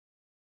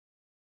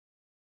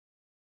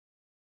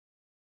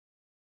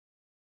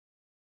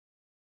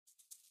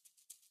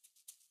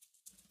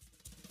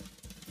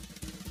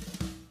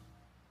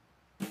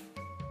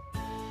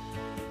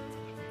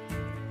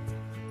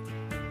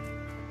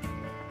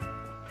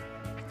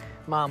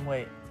Mom,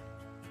 wait.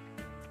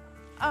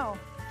 Oh.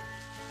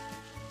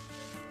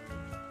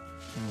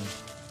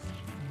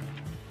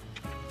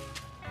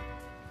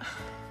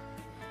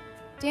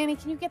 Danny,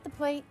 can you get the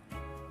plate?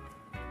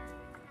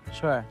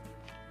 Sure.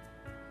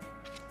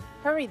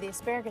 Hurry, the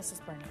asparagus is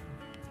burning.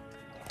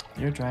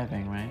 You're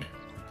driving, right?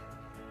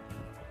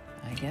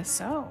 I guess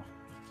so.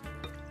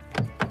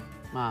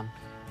 Mom.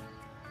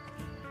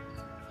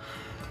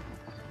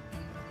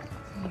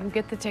 You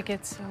get the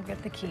tickets, I'll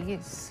get the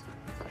keys.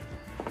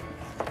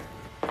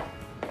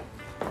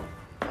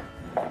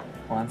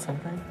 Want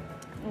something?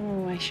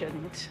 Oh, I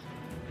shouldn't.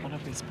 What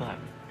if we split?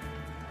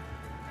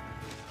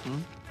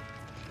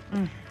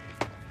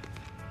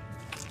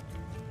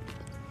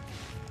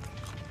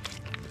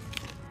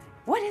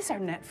 What is our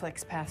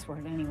Netflix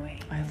password anyway?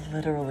 I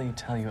literally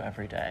tell you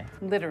every day.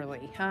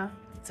 Literally, huh?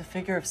 It's a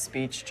figure of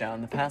speech,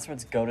 Joan. The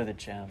passwords go to the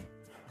gym.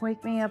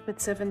 Wake me up at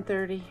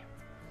 7:30.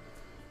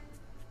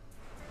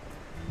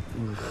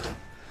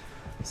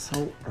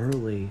 So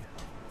early.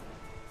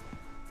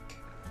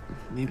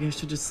 Maybe I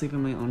should just sleep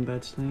in my own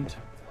bed tonight?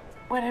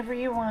 Whatever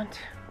you want.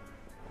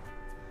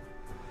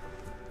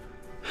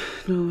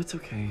 No, it's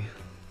okay.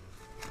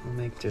 I'll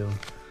make do.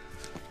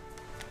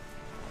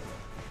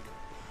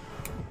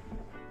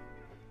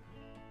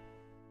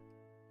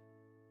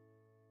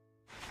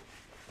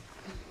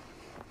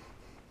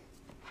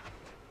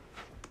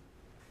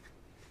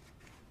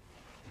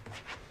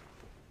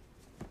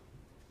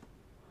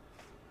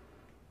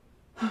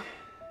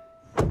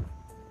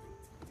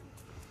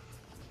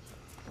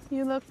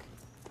 You look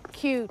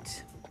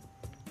cute.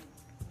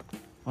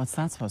 What's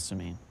that supposed to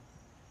mean?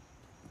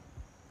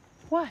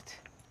 What?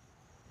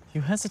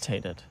 You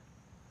hesitated.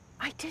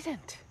 I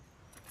didn't.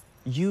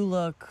 You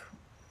look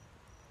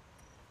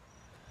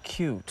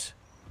cute.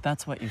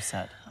 That's what you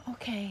said.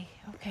 Okay,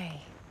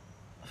 okay.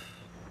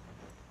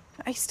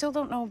 I still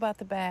don't know about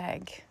the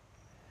bag.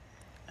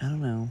 I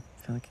don't know.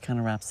 I feel like it kind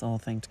of wraps the whole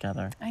thing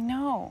together. I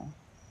know.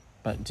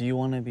 But do you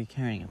want to be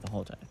carrying it the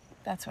whole day?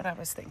 That's what I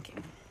was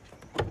thinking.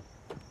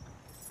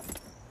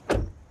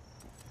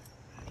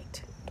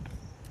 Right.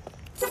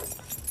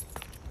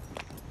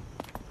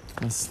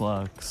 This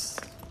looks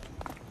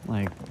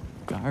like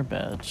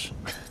garbage.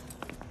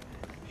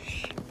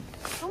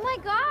 Oh my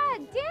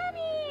God,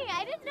 Danny!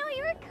 I didn't know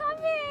you were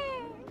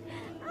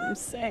coming.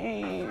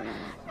 Same.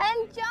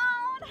 And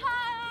Joan,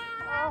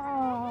 hi.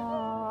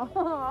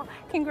 Oh,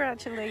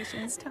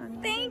 congratulations,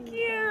 Tanya. Thank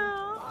you.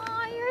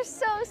 Oh, you're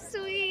so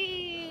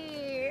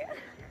sweet.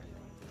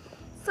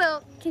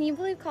 So, can you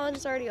believe college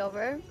is already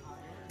over?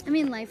 I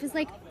mean, life is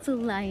like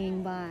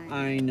flying by.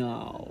 I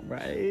know,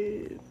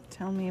 right?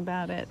 Tell me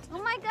about it.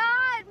 Oh my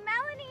God,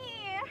 Melanie!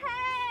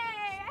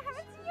 Hey, I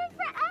haven't seen you in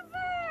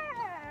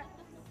forever.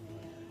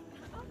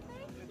 Oh,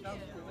 thank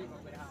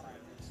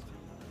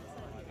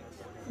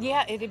you.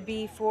 Yeah, it'd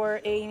be for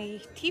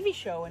a TV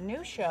show, a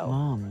new show.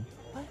 Mom,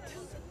 What?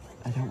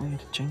 I don't want you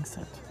to jinx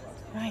it.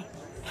 Right.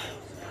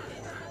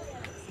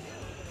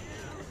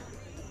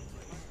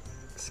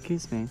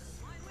 Excuse me.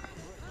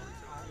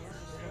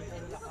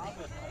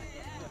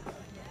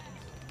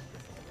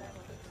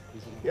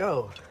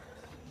 Yo,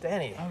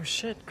 Danny. Oh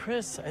shit,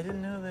 Chris, I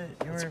didn't know that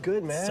you It's were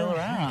good, man. still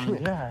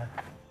around. Yeah.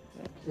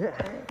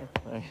 Yeah.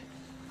 Wait.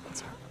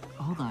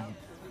 Hold on.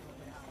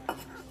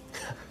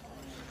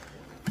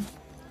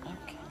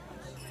 Okay.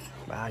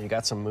 Wow, you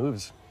got some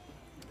moves.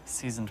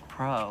 Seasoned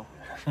pro.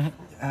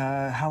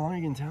 How long are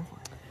you in town for?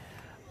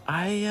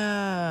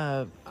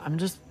 I'm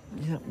just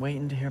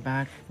waiting to hear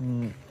back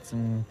from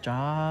some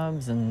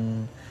jobs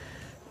and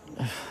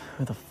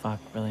who the fuck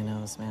really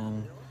knows,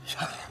 man.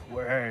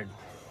 Word,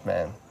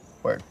 man.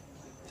 Word.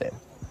 Same.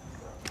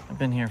 I've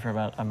been here for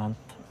about a month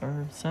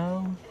or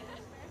so.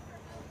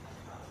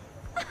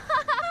 And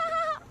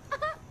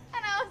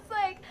I was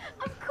like,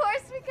 of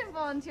course we can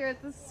volunteer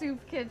at the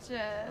soup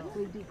kitchen.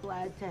 We'd be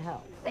glad to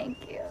help.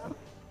 Thank you.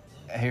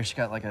 I hear she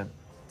got like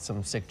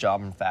some sick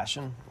job in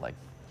fashion, like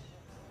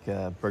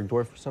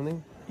Bergdorf or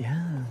something.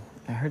 Yeah,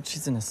 I heard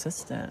she's an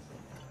assistant.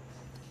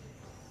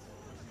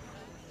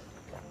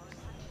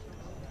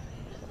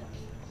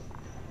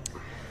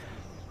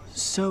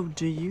 So,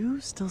 do you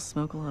still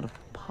smoke a lot of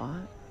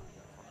pot?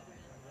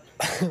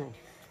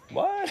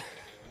 What?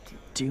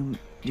 Do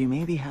you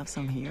maybe have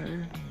some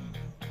here?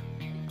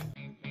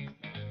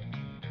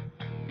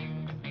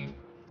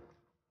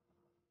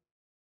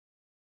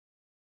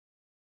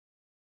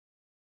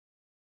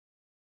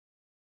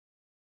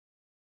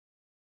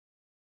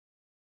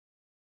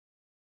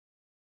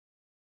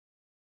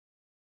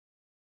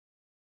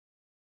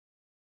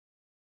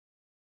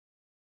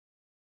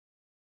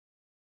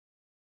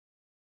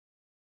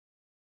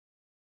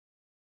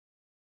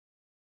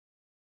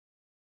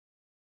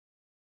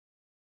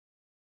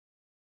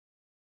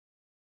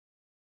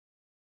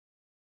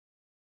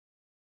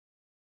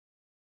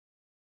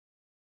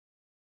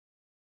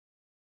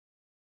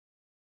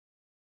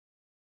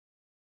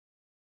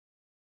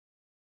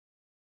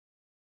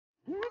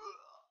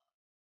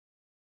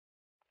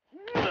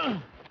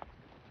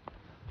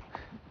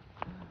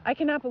 I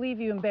cannot believe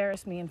you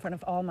embarrassed me in front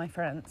of all my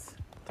friends.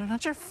 They're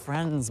not your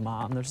friends,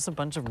 Mom. They're just a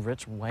bunch of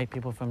rich white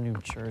people from New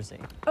Jersey.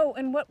 Oh,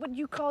 and what would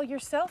you call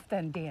yourself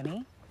then,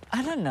 Danny?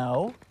 I don't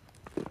know.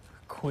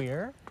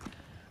 Queer?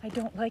 I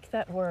don't like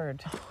that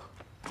word.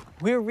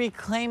 We're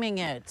reclaiming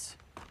it.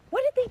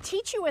 What did they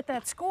teach you at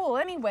that school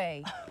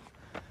anyway?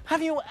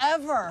 Have you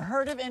ever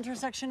heard of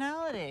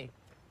intersectionality?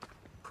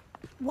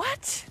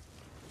 What?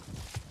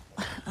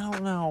 I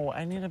don't know.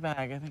 I need a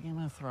bag. I think I'm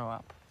gonna throw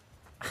up.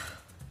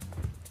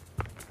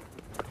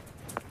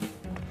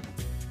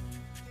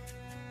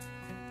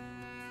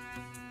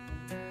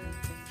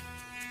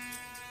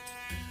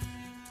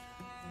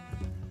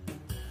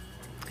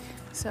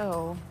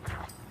 So,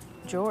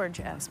 George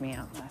asked me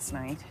out last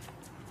night,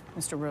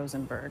 Mr.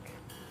 Rosenberg.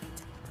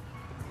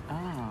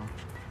 Oh.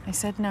 I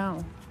said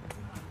no.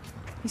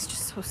 He's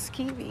just so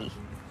skeevy.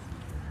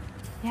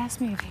 He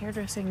asked me if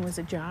hairdressing was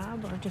a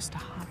job or just a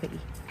hobby.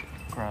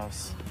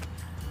 Gross.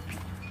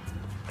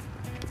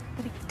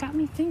 But it got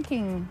me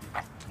thinking,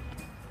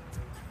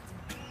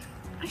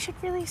 I should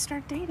really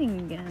start dating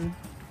again.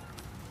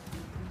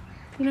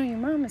 You know, your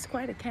mom is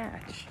quite a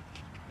catch.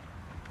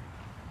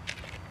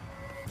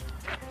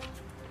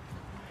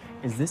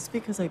 Is this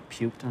because I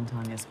puked on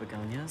Tanya's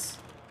begonias?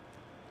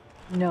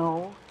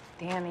 No,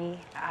 Danny,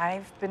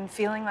 I've been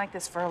feeling like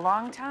this for a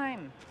long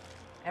time.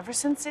 Ever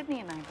since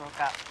Sydney and I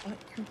broke up. But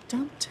you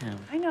dumped him.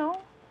 I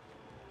know.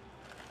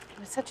 He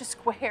was such a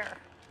square.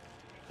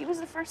 He was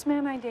the first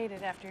man I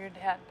dated after your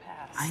dad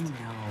passed. I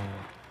know.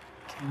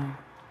 Can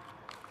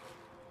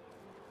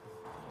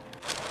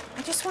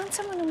I just want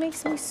someone who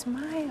makes me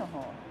smile,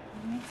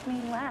 who makes me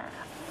laugh.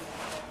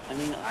 I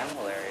mean, I'm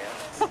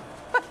hilarious.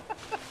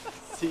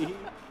 See?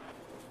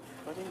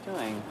 What are you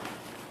doing?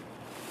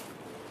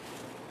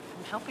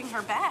 I'm helping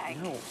her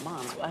bag. No,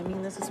 Mom, I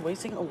mean, this is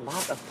wasting a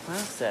lot of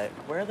plastic.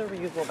 Where are the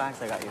reusable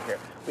bags I got you here?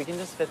 We can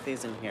just fit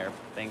these in here.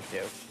 Thank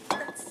you.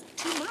 That's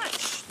too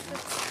much.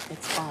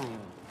 It's fine.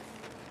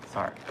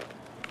 Sorry.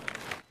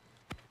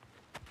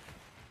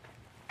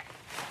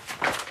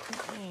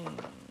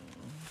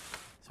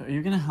 So are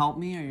you gonna help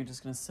me, or are you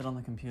just gonna sit on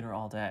the computer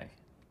all day?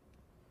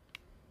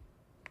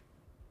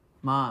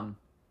 Mom.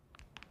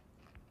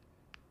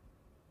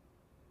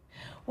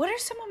 What are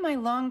some of my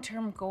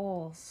long-term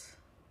goals?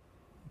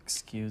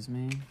 Excuse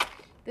me?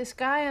 This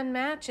guy on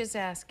Match is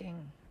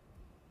asking.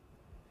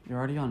 You're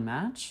already on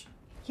Match?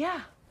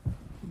 Yeah.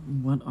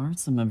 What are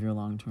some of your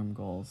long-term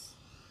goals?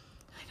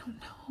 I don't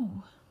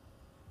know.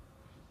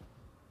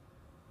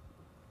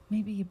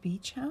 Maybe a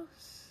beach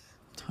house?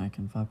 I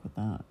can fuck with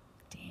that.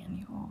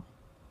 Daniel.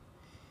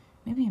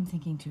 Maybe I'm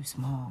thinking too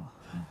small.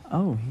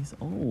 Oh, he's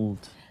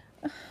old.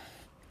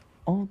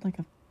 Old like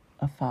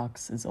a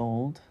fox is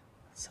old.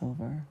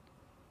 Silver.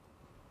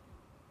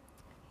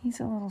 He's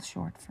a little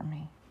short for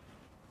me.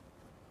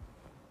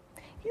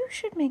 You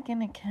should make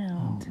an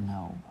account. Oh,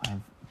 no,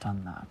 I've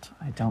done that.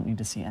 I don't need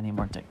to see any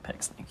more dick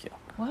pics, thank you.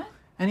 What?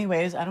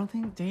 Anyways, I don't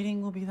think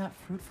dating will be that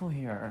fruitful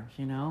here,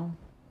 you know?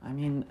 I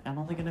mean, I'm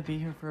only gonna be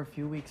here for a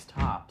few weeks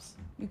tops.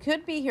 You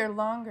could be here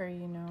longer,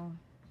 you know.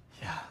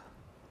 Yeah,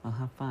 I'll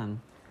have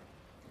fun.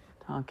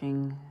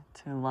 Talking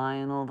to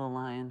Lionel the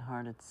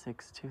Lionhearted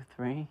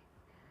 623.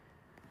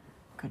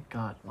 Good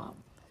God, Mom.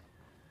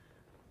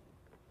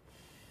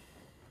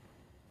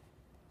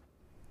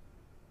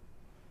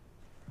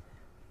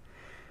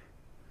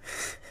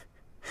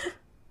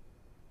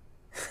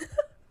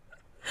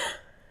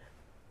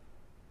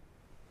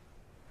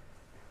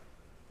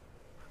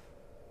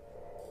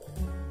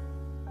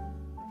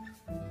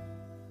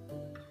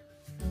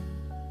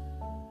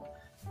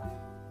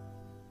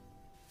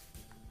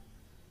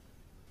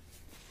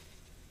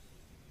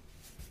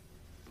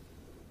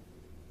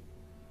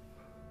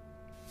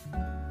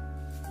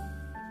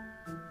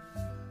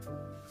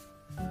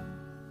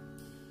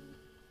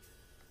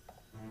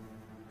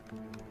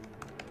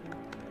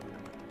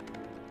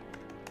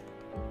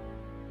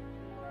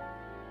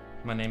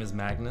 My name is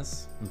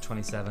Magnus. I'm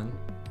 27.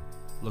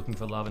 Looking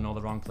for love in all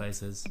the wrong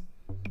places.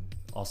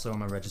 Also,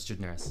 I'm a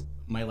registered nurse.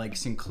 My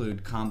likes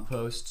include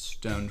compost,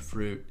 stoned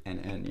fruit,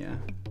 and Enya.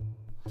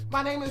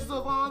 My name is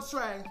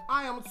Devontre.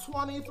 I am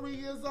 23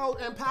 years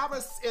old and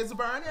Paris is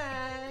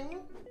burning.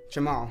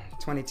 Jamal,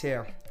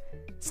 22.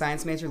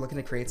 Science major looking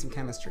to create some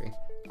chemistry.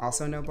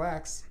 Also no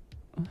blacks.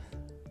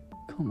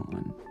 Come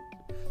on.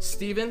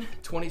 Steven,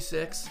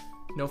 26.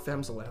 No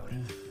femmes allowed.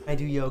 I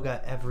do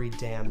yoga every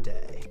damn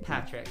day.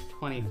 Patrick,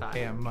 25. I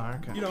am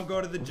Mark. You don't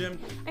go to the gym?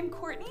 I'm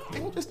Courtney.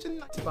 I'm just in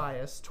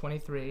Tobias,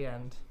 23,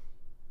 and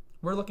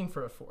we're looking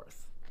for a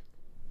fourth.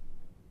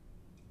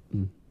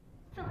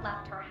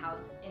 Left her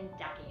house in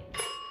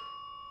decades.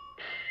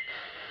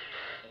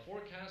 The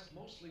forecast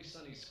mostly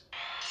sunny.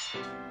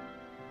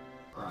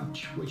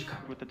 Brunch, which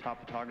comes with the top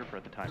photographer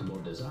at the time.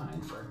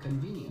 Designed for a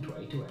convenient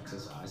way to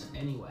exercise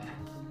anywhere.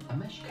 A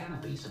mesh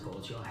canopy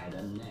supports your head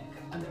and neck,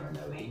 and there are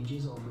no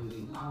hinges or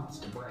moving parts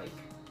to break.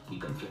 You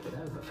can flip it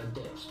over for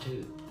dips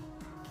too.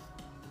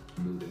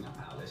 Moving up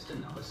our list to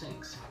number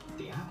 6.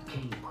 The App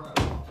King Pro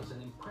offers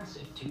an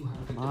impressive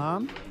 200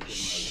 Mom?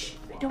 Shh.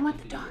 I don't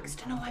want the dogs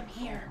to know I'm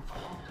here.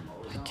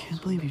 I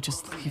can't believe you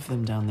just leave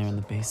them down there in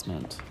the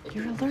basement.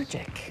 You're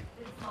allergic.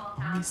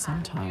 Only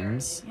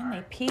sometimes. And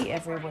they pee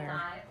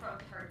everywhere.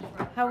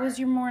 How was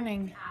your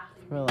morning?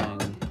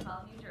 Thrilling.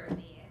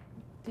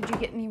 Did you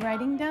get any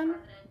writing done?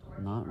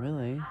 Not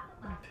really.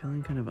 I'm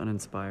feeling kind of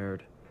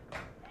uninspired. I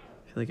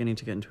feel like I need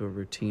to get into a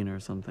routine or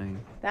something.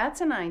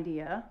 That's an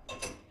idea.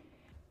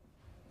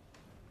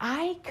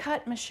 I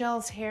cut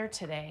Michelle's hair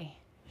today.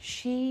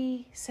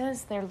 She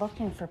says they're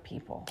looking for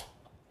people.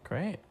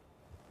 Great.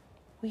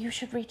 Well, you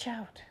should reach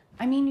out.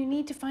 I mean, you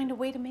need to find a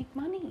way to make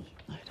money.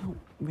 I don't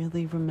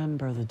really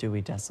remember the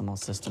Dewey Decimal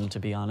System, to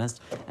be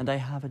honest, and I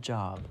have a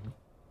job.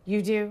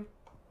 You do?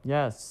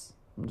 Yes.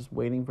 I'm just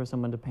waiting for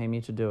someone to pay me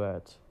to do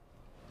it.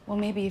 Well,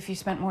 maybe if you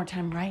spent more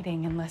time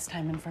writing and less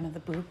time in front of the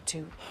boob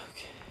tube.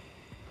 Okay.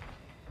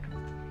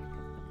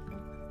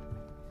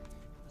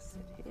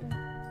 Sit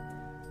here.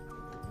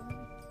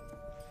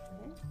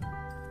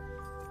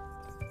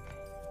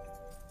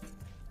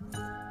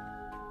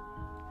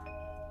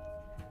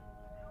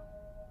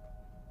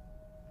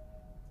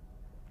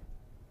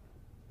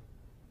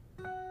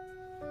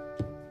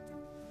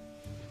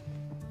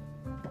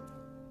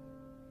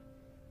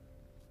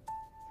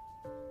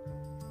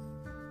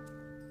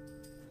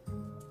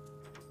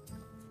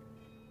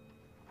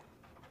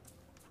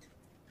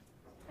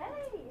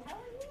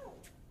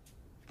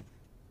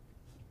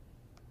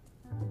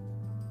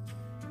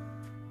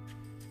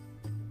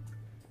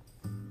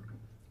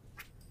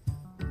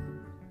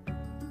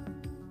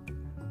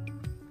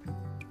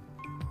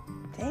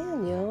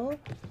 Daniel,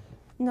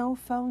 no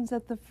phones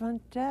at the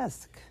front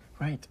desk.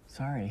 Right,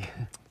 sorry.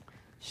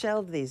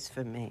 Shelve these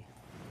for me.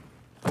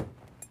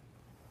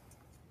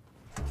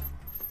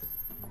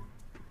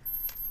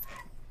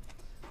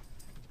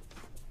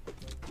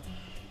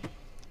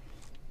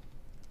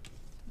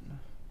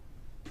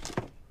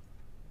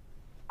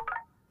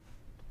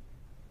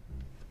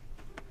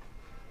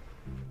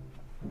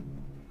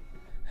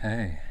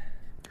 Hey.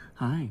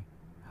 Hi,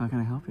 how can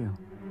I help you?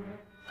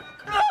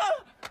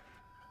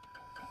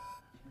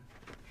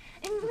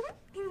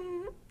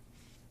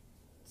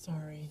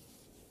 Sorry.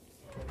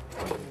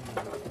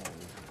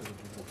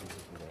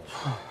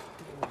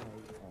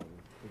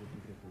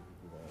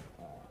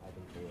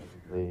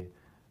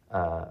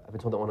 I've been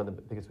told that one of the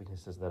biggest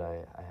weaknesses that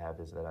I have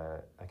is that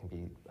I can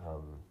be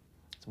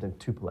sometimes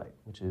too polite,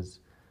 which is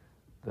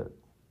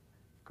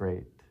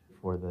great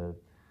for the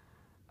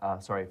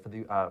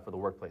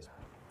workplace.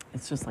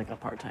 It's just like a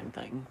part-time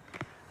thing.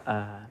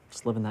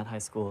 Just living that high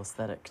school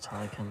aesthetic till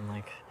I can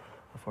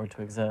afford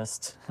to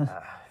exist.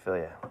 I feel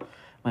ya.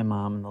 My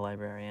mom and the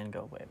librarian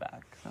go way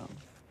back, so.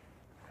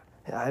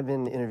 Yeah, I've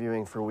been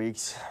interviewing for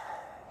weeks.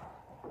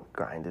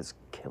 Grind is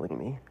killing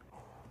me.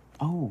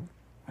 Oh,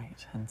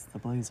 right, hence the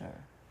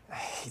blazer. I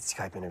hate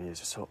Skype interviews,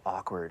 they're so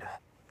awkward.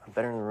 I'm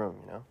better in the room,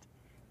 you know?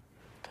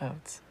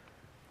 Totes.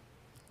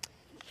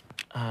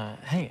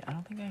 Hey, I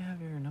don't think I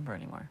have your number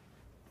anymore.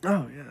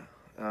 Oh, yeah.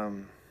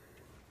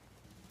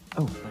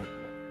 Oh, right.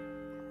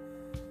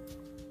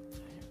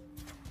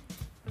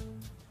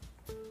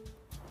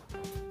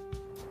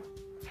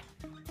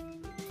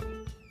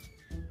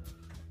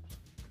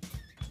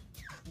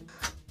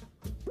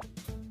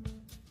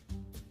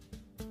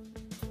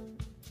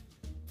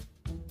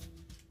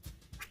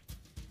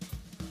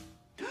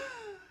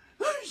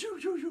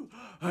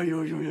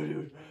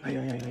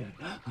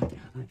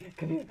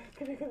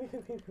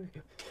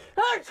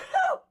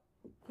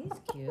 He's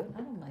cute.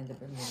 I don't mind the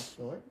Bermuda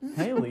shorts.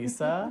 Hey,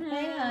 Lisa.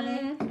 Hey,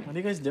 honey. What are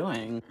you guys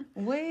doing?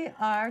 We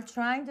are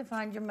trying to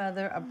find your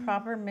mother a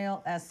proper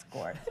male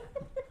escort.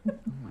 Oh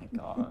my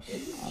gosh.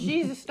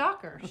 She's a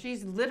stalker.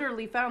 She's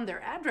literally found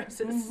their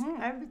addresses.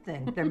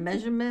 Everything. Their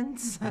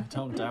measurements. I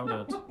don't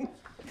doubt it.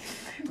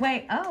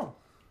 Wait, oh.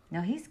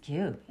 No, he's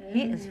cute.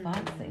 He is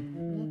foxy.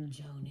 Look,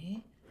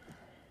 Joni.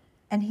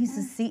 And he's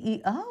the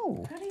CEO.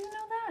 How do you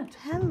know that?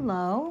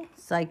 Hello.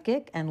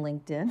 Psychic and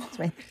LinkedIn. It's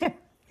right there.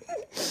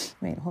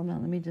 Wait, hold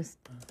on. Let me just...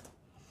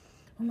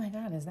 Oh my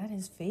God, is that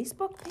his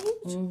Facebook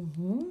page?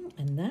 Mm-hmm.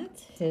 And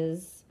that's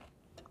his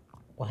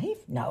wife?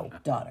 No,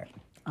 daughter.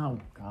 Oh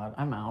God,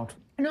 I'm out.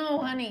 No,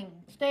 honey.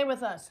 Stay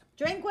with us.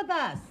 Drink with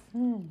us.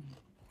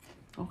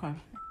 Okay.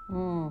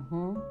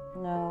 Mm-hmm.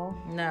 No.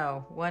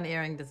 No, one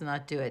earring does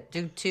not do it.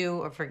 Do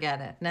two or forget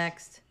it.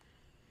 Next.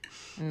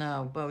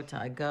 No, bow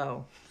tie,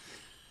 go.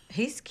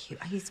 He's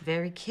cute. He's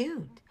very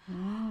cute.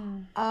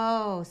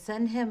 Oh,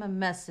 send him a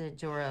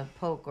message or a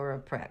poke or a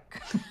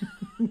prick.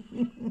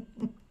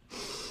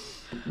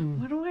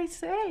 What do I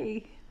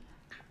say?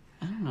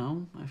 I don't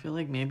know. I feel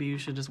like maybe you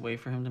should just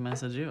wait for him to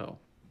message you.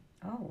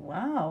 Oh,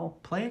 wow.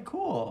 Play it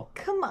cool.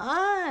 Come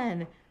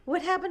on.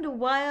 What happened to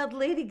wild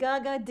Lady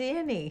Gaga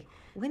Danny?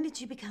 When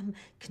did you become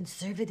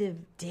conservative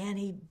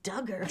Danny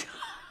Duggar?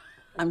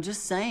 I'm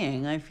just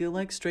saying, I feel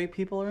like straight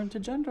people are into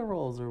gender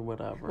roles or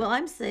whatever. Well,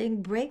 I'm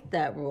saying break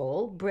that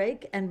role.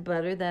 Break and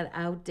butter that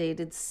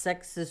outdated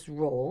sexist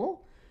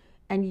role.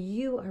 And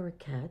you are a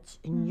catch,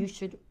 and you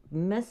should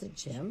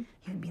message him.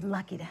 He'd be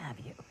lucky to have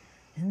you.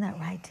 Isn't that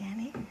right,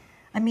 Danny?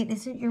 I mean,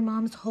 isn't your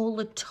mom's hole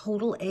a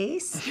total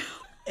ace?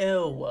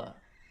 Ew. What?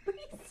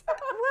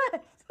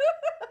 What?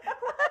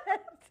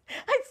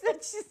 I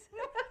said she's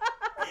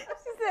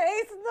the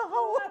ace in the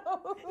hole.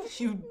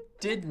 You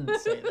didn't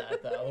say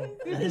that, though.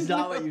 That is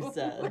not what you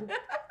said.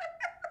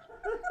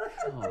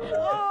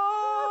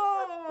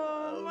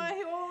 Oh, my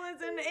hole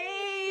is an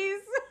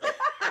ace.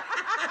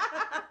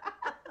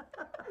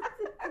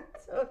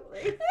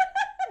 Totally.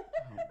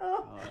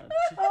 Oh,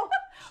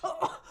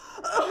 Oh,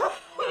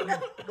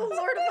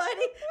 Lord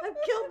Almighty, I've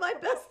killed my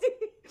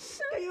bestie.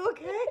 Are you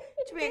okay?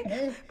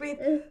 Breathe.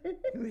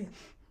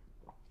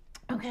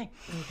 Okay.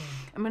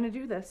 I'm gonna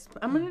do this.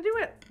 I'm gonna do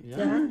it.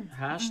 Yeah.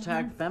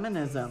 Hashtag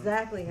feminism.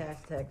 Exactly,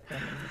 hashtag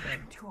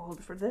feminism. Too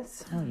old for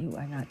this. Oh, you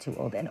are not too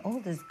old. And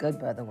old is good,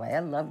 by the way. I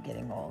love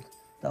getting old.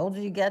 The older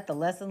you get, the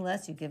less and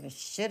less you give a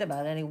shit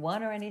about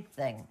anyone or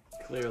anything.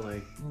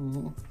 Clearly.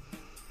 All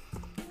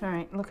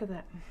right, look at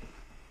that.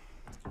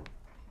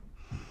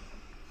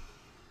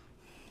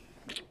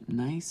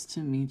 Nice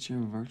to meet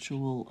your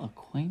virtual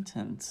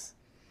acquaintance.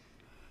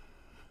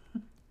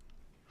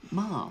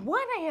 Mom.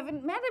 What? I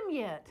haven't met him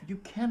yet. You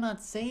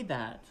cannot say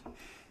that.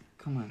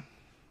 Come on.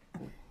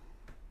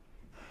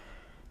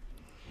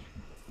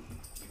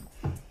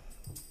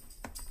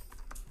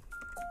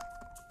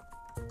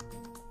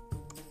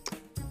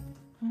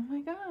 Oh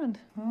my God.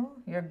 Oh,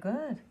 you're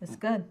good. It's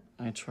good.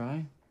 I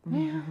try.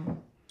 Yeah.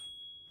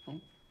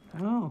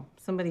 Oh,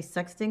 somebody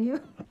sexting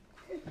you?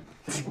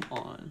 Come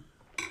on.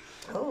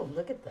 Oh,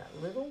 look at that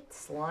little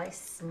sly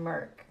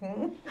smirk.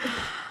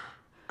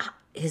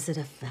 Is it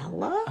a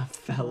fella? A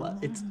fella?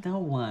 It's no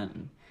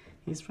one.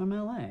 He's from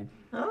LA.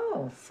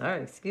 Oh,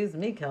 sorry. Excuse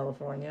me,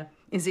 California.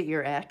 Is it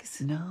your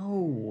ex?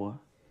 No.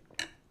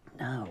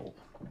 No.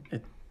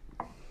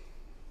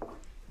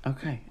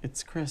 Okay,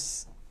 it's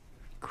Chris.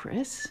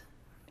 Chris?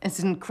 As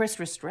in Chris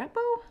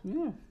Restrepo?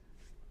 Yeah.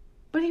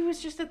 But he was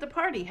just at the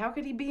party. How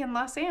could he be in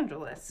Los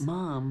Angeles?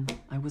 Mom,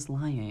 I was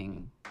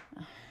lying.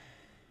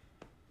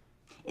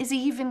 Is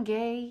he even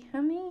gay,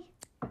 honey?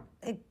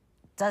 It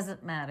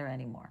doesn't matter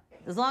anymore.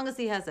 As long as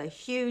he has a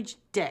huge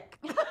dick.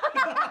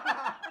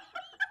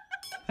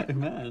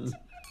 Amen.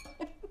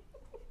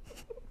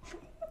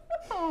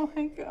 Oh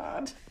my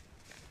God.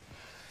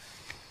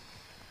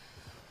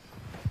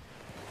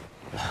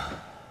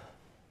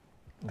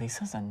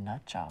 Lisa's a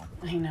nut job.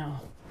 I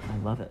know. I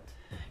love it.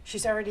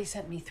 She's already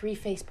sent me 3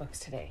 Facebooks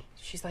today.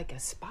 She's like a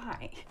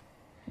spy.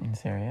 You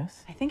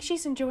serious? I think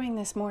she's enjoying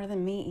this more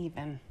than me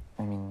even.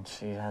 I mean,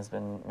 she has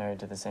been married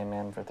to the same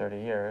man for 30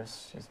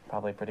 years. She's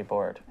probably pretty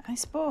bored. I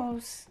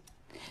suppose.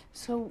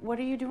 So what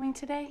are you doing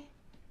today?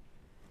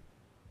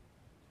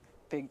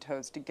 Big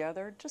toes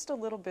together, just a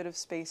little bit of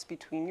space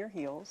between your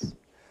heels.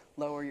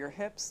 Lower your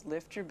hips,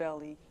 lift your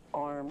belly,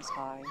 arms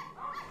high.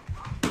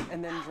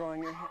 And then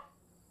drawing your head.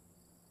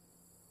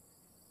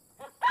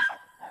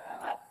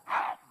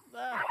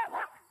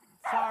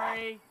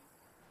 Sorry.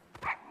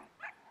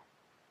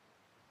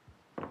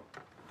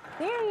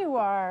 There you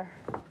are.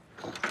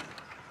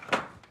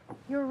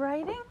 You're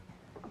writing?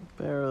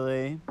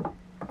 Barely.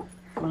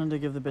 Wanted to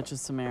give the bitches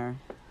some air.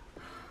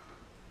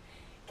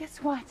 Guess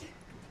what?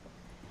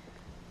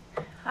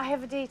 I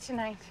have a date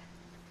tonight.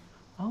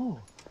 Oh,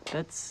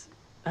 that's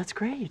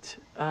great.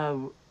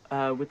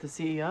 With the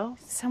CEO?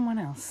 Someone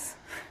else.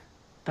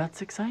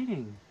 That's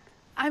exciting.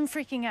 I'm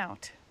freaking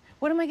out.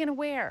 What am I gonna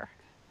wear?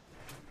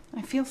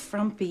 I feel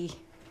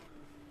frumpy.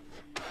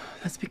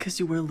 That's because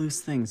you wear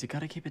loose things. You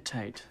gotta keep it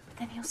tight.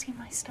 Then he'll see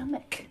my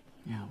stomach.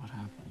 Yeah, what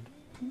happened?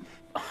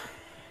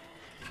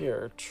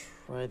 Here,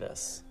 try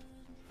this.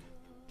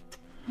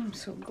 I'm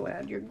so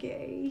glad you're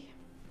gay.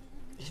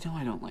 You know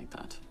I don't like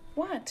that.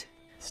 What?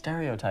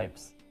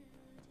 Stereotypes.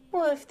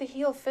 Well, if the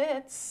heel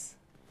fits.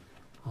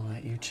 I'll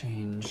let you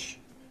change.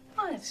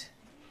 What?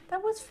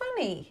 That was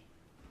funny.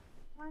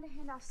 Want to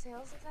hand off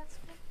sales if that's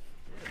good?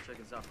 Yeah, check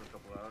us out for a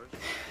couple hours.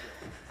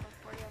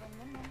 For 40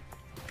 minimum.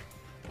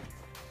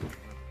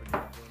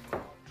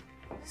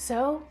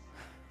 So?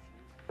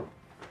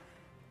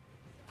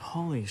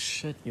 Holy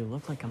shit, you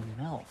look like a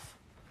MILF.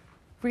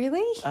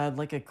 Really?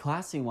 Like a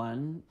classy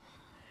one.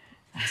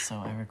 Also,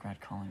 I regret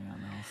calling you a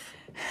MILF.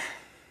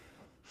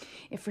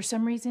 If for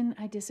some reason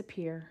I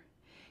disappear,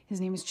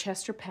 his name is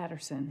Chester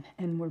Patterson,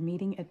 and we're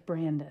meeting at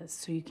Branda's,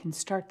 so you can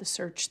start the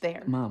search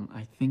there. Mom,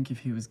 I think if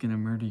he was gonna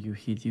murder you,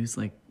 he'd use,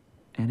 like,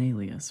 an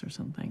alias or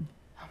something.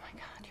 Oh my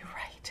God, you're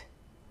right.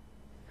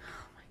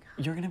 Oh my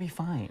God. You're gonna be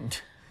fine.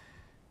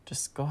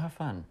 Just go have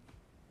fun.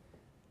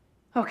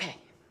 Okay.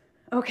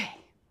 Okay.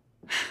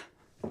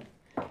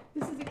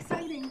 This is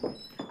exciting.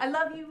 I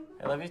love you.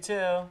 I love you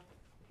too.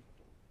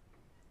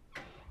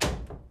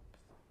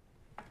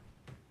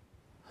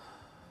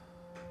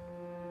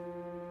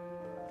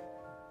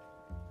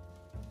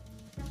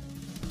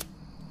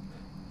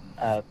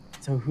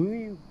 So who are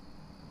you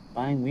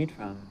buying weed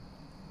from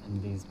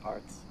in these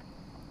parts?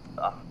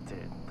 Oh,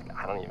 dude, like,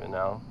 I don't even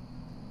know.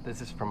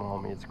 This is from a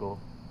homie at school.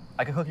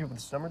 I could hook you up with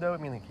this number, though. I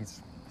mean, like,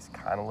 he's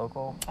kind of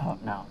local. Oh,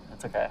 no,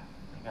 it's okay.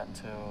 I got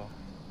into a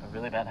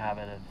really bad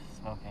habit of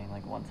smoking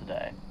like once a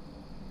day.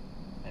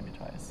 Maybe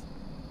twice.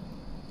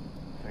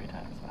 3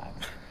 times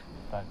max.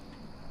 But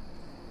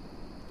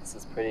this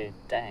is pretty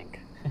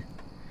dank.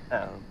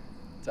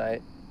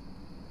 Tight.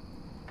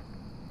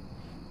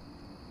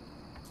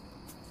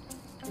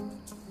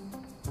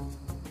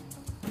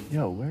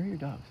 Yo, where are your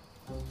dogs?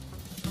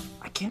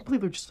 I can't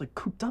believe they're just like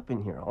cooped up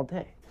in here all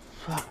day.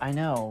 I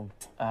know,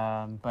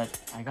 but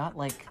I got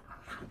like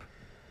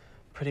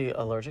pretty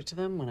allergic to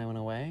them when I went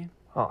away.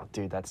 Oh,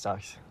 dude, that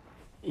sucks.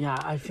 Yeah,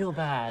 I feel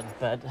bad,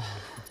 but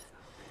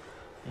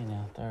you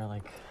know, they're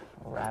like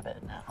rabid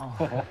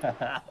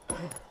now.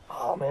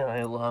 Oh man,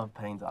 I love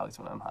petting dogs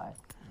when I'm high.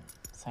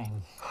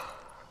 Same.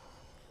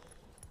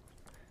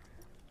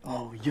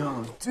 Oh,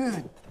 yo,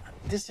 dude,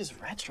 this is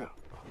retro.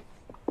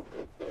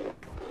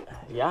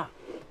 Yeah.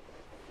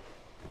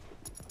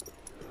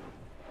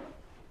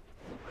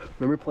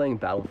 Remember playing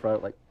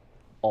Battlefront like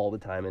all the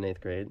time in 8th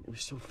grade? It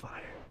was so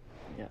fire.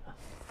 Yeah,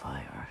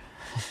 fire.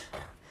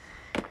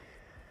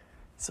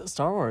 So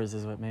Star Wars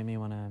is what made me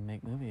want to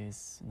make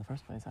movies in the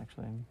first place,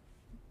 actually.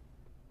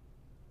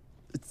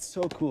 It's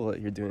so cool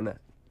that you're doing that.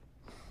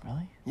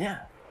 Really? Yeah.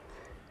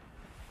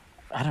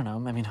 I don't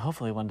know. I mean,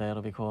 hopefully one day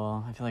it'll be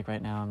cool. I feel like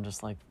right now I'm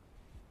just like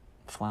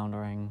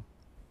floundering.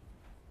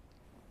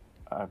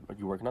 Are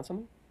you working on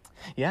something?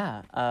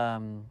 Yeah,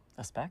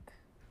 a spec,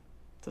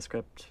 the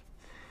script.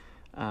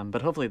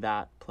 But hopefully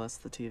that plus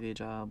the TV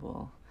job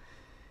will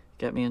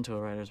get me into a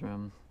writer's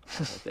room.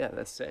 Yeah,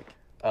 that's sick.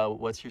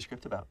 What's your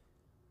script about?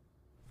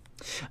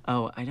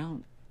 Oh, I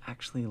don't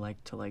actually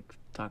like to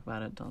talk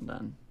about it till I'm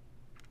done.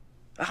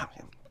 Ah,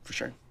 yeah, for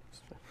sure.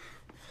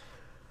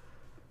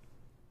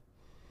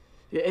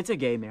 Yeah, it's a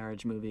gay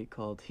marriage movie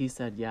called He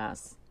Said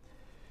Yes.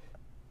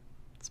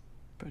 It's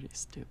pretty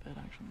stupid,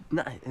 actually.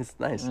 Nice, it's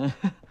nice.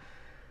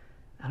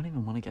 I don't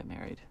even want to get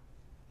married.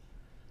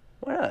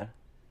 Why not?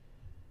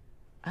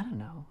 I don't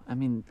know. I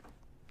mean,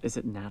 is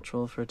it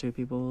natural for two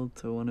people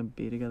to want to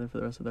be together for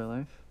the rest of their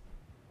life?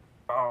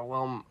 Oh,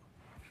 well,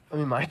 I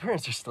mean, my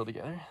parents are still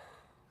together.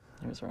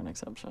 Here's an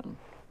exception.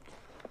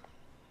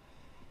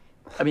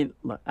 I mean,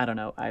 look, I don't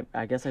know.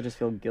 I guess I just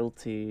feel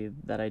guilty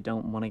that I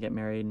don't want to get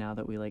married now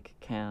that we,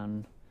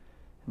 can.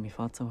 And we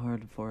fought so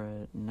hard for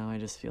it. And now I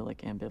just feel,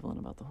 ambivalent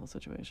about the whole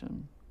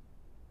situation.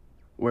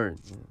 Word.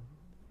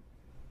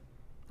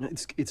 Yeah.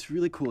 It's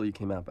really cool you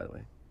came out, by the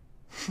way.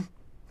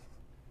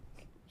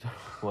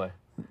 What?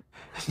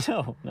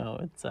 No,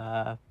 it's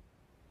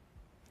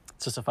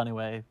just a funny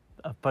way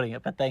of putting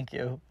it, but thank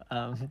you.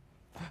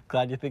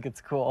 Glad you think it's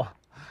cool.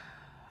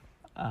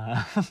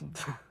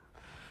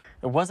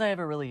 Was I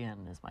ever really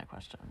in, is my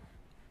question.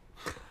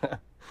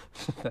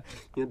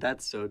 Yeah,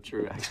 that's so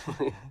true,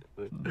 actually.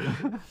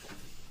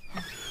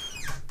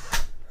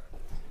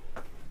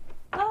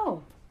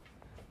 Oh,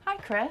 hi,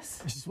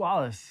 Chris. Mrs.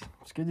 Wallace,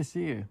 it's good to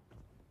see you.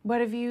 What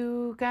have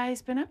you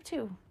guys been up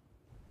to?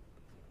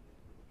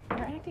 You're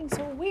acting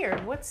so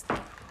weird. What's...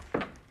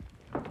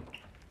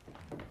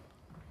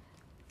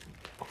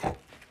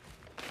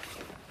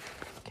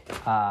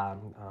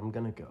 I'm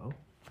gonna go.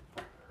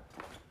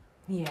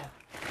 Yeah.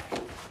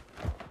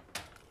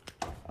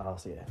 I'll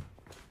see you.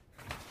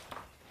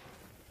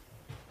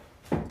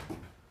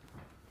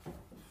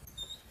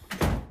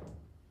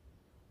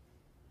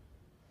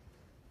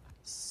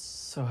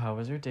 So how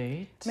was your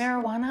date?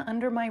 Marijuana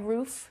under my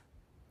roof?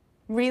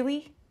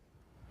 Really?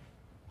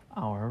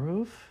 Our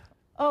roof?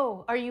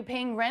 Oh, are you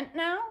paying rent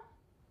now?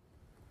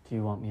 Do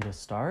you want me to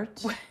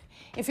start?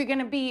 If you're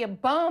gonna be a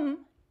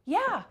bum,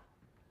 yeah.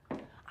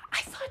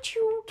 I thought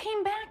you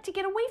came back to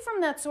get away from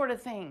that sort of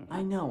thing.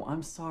 I know,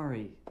 I'm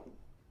sorry.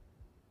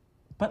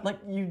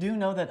 But, you do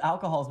know that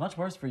alcohol is much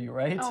worse for you,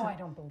 right? Oh, I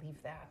don't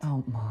believe that.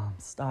 Oh, Mom,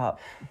 stop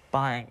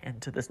buying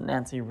into this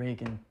Nancy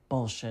Reagan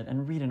bullshit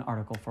and read an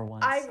article for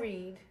once. I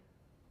read.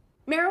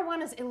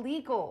 Marijuana's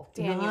illegal,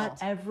 Daniel. Not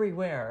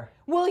everywhere.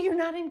 Well, you're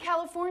not in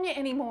California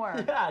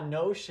anymore. Yeah,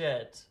 no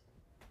shit.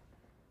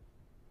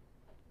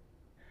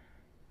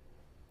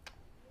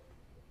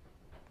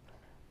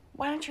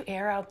 Why don't you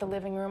air out the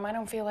living room? I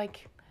don't feel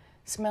like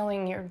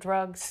smelling your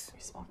drugs.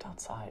 We smoked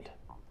outside.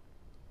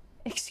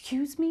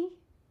 Excuse me?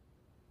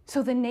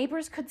 So the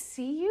neighbors could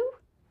see you?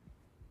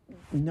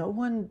 No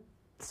one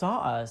saw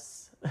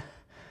us.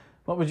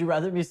 What, would you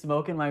rather me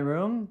smoke in my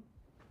room?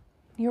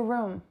 Your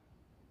room.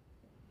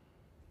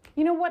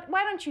 You know what?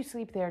 Why don't you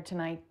sleep there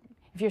tonight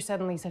if you're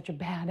suddenly such a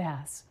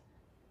badass?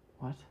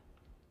 What?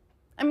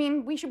 I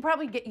mean, we should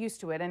probably get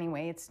used to it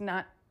anyway. It's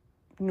not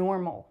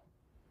normal.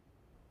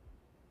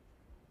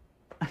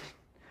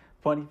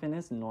 What even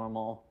is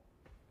normal?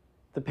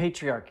 The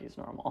patriarchy is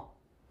normal.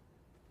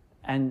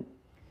 And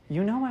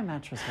you know my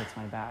mattress hurts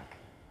my back.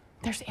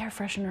 There's air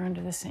freshener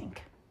under the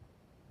sink.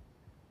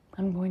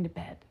 I'm going to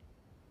bed.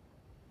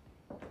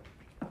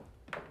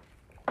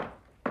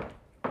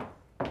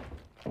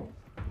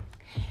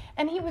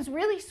 And he was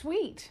really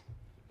sweet.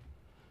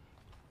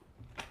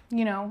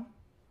 You know,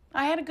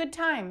 I had a good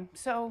time,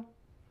 so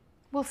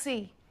we'll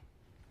see.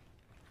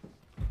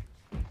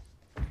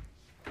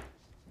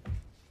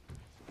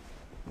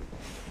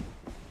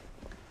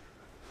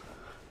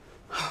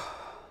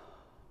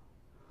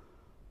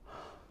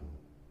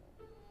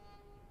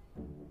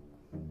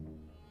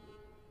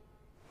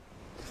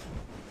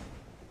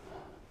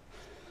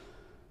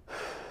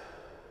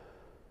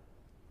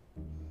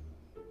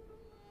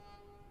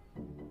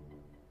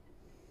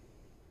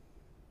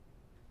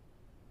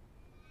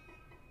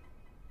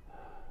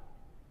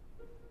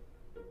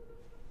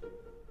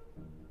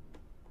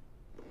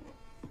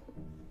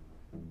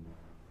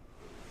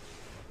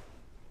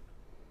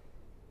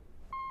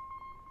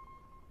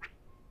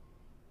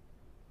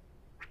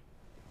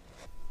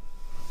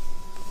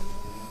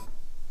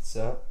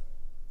 Sup?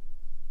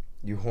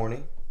 You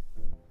horny?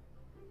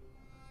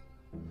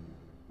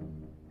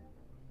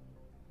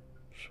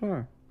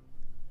 Sure.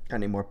 Got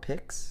any more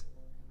pics?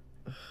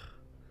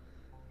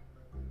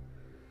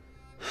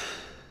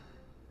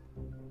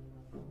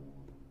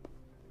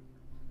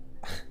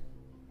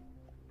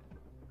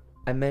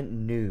 I meant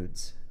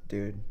nudes,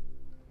 dude.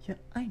 Yeah,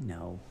 I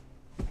know.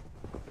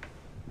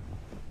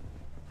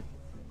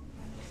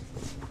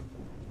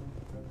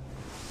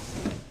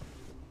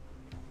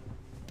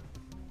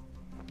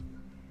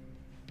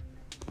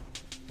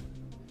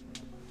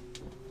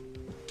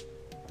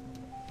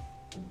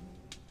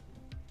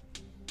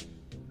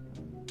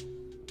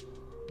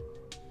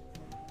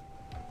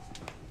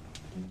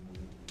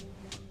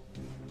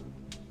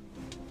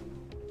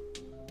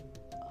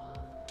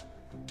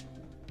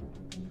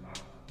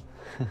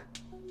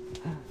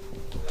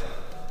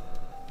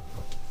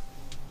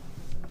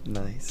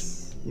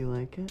 Nice. You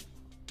like it?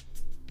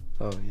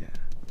 Oh, yeah.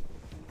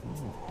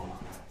 Ooh.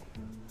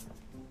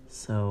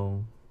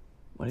 So,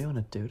 what do you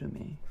want to do to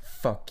me?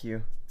 Fuck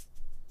you.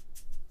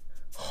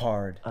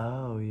 Hard.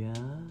 Oh, yeah?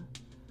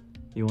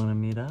 You want to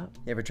meet up?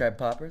 You ever tried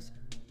poppers?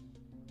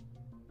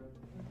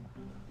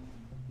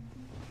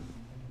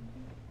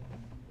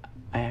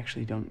 I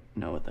actually don't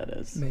know what that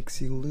is.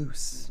 Makes you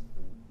loose.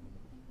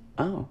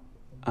 Oh.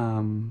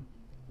 Kind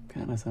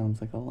of sounds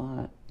like a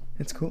lot.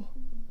 It's cool.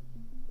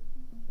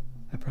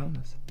 I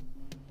promise.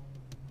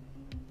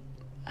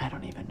 I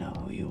don't even know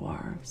who you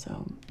are,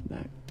 so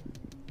that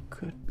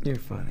could... You're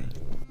funny.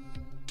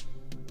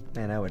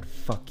 Man, I would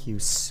fuck you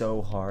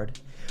so hard.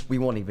 We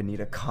won't even need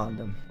a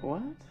condom.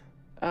 What?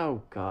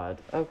 Oh, God.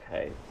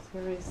 Okay.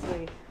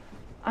 Seriously?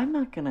 I'm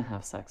not gonna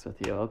have sex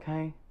with you,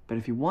 okay? But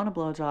if you want a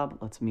blowjob,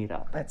 let's meet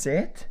up. That's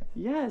it?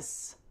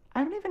 Yes.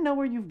 I don't even know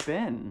where you've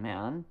been,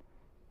 man.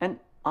 And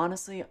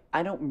honestly,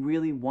 I don't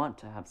really want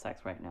to have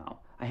sex right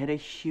now. I had a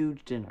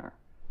huge dinner.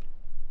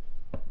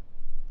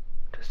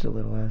 Just a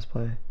little ass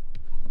play.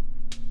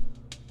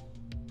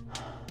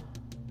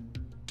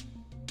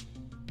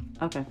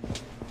 Okay.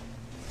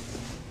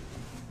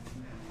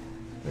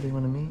 Where do you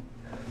want to meet?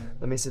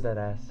 Let me see that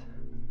ass.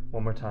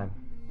 One more time.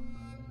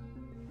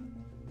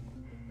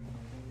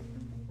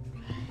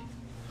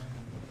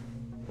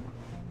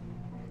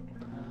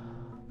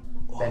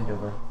 Bend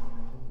over.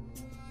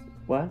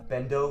 What?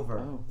 Bend over.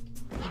 Oh.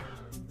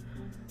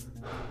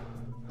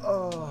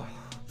 Oh.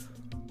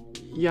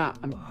 Yeah,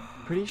 I'm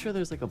pretty sure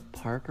there's like a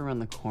park around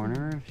the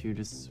corner if you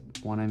just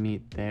want to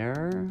meet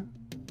there.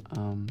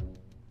 Fucking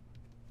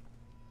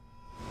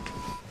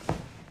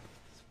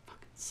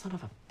son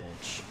of a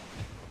bitch.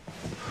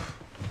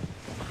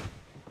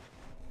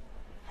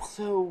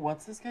 So,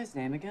 what's this guy's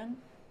name again?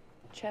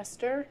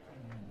 Chester?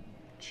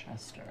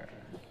 Chester.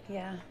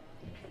 Yeah.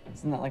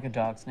 Isn't that like a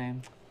dog's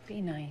name?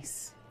 Be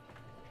nice.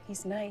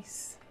 He's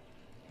nice.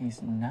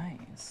 He's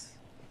nice.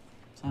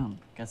 So,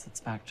 guess it's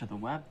back to the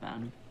web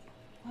then.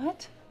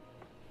 What?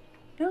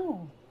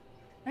 No.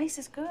 Nice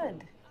is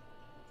good.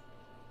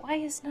 Why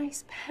is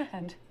nice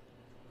bad?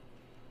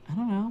 I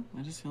don't know.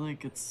 I just feel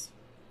like it's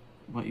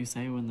what you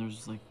say when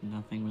there's like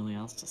nothing really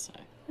else to say.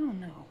 Oh,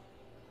 no.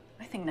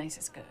 I think nice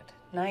is good.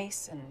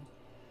 Nice and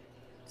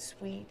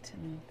sweet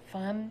and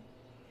fun.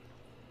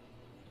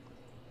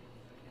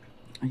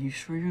 Are you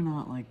sure you're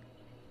not like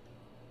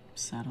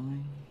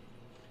settling?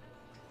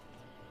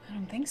 I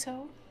don't think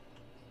so.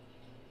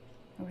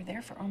 We were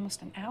there for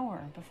almost an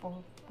hour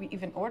before we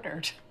even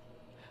ordered.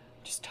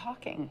 Just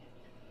talking.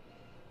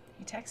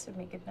 He texted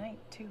me goodnight,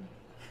 too.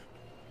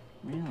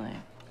 Really?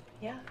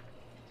 Yeah.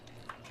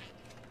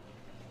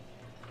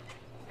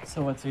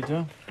 So what's he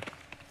do?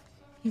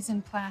 He's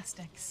in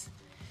plastics.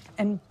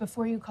 And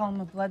before you call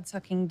him a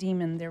blood-sucking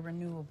demon, they're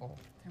renewable.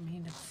 They're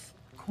made of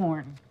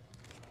corn.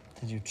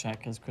 Did you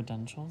check his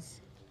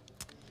credentials?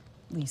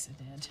 Lisa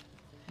did.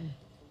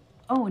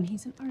 Oh, and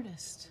he's an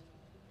artist.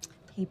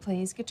 He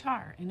plays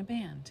guitar in a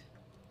band.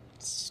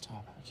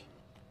 Stop it.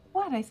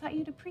 What? I thought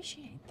you'd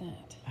appreciate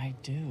that. I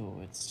do.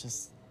 It's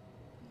just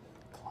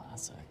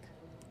classic.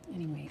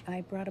 Anyway,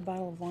 I brought a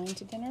bottle of wine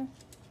to dinner.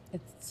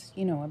 It's,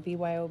 you know, a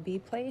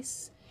BYOB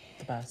place.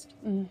 The best.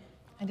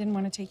 I didn't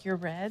want to take your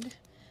red,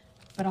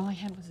 but all I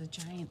had was a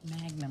giant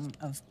magnum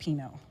of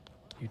Pinot.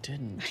 You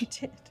didn't? I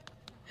did.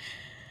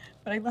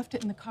 But I left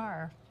it in the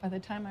car. By the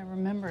time I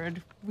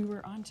remembered, we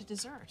were on to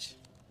dessert.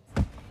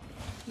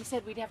 He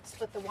said we'd have to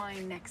split the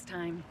wine next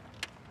time.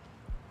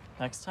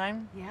 Next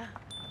time? Yeah.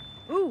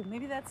 Ooh,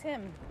 maybe that's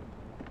him.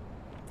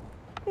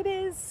 It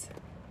is.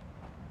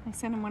 I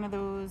sent him one of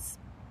those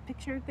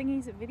picture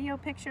thingies, a video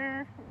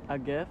picture. A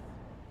GIF?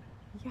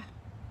 Yeah.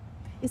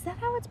 Is that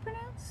how it's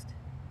pronounced?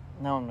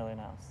 No one really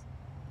knows.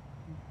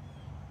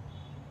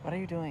 What are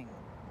you doing?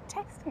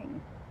 Texting.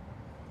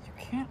 You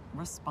can't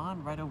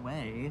respond right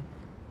away.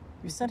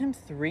 You sent him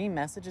 3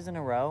 messages in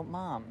a row?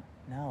 Mom,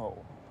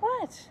 no.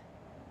 What?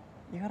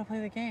 You gotta play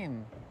the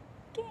game.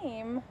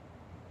 Game?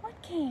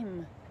 What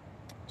game?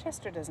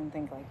 Chester doesn't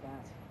think like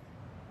that.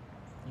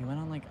 You went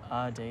on like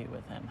a date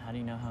with him. How do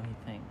you know how he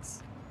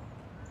thinks?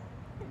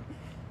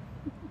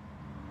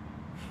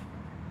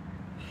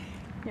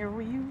 Here,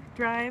 will you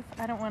drive?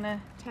 I don't want to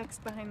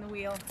text behind the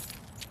wheel.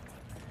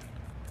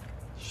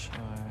 Sure.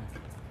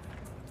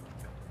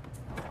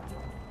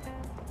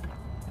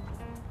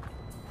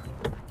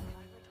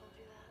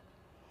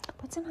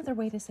 What's another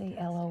way to say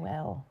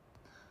LOL?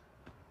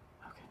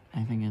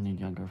 I think I need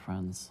younger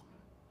friends.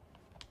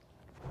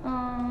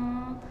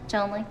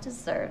 John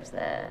deserves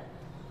it.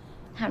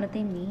 How did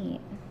they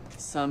meet?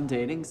 Some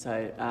dating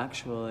site,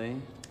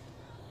 actually.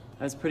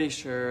 I was pretty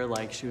sure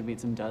she would meet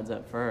some duds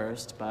at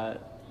first,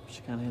 but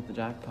she kind of hit the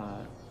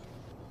jackpot.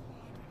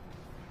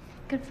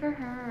 Good for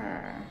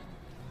her.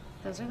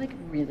 Those are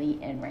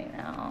really in right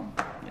now.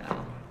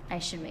 Yeah. I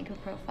should make a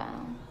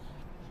profile.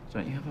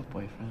 Don't you have a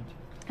boyfriend?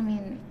 I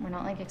mean, we're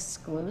not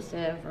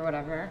exclusive or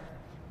whatever.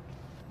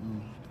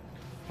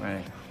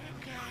 Right.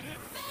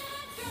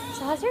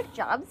 So how's your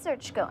job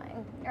search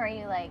going? Or are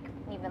you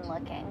even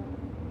looking?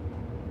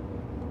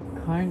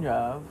 Kind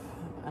of.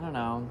 I don't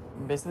know.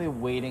 I'm basically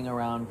waiting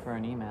around for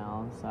an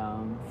email,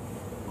 so.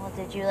 Well,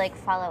 did you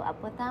follow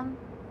up with them?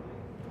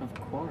 Of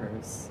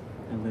course.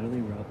 I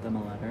literally wrote them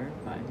a letter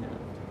by hand.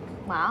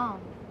 Wow.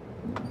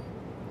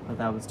 But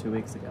that was 2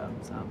 weeks ago,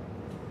 so.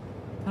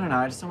 I don't know,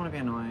 I just don't want to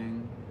be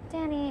annoying.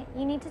 Danny,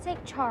 you need to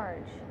take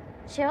charge.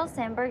 Sheryl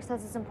Sandberg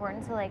says it's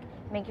important to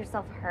make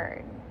yourself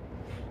heard.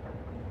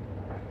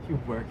 You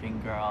working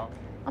girl.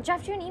 I'll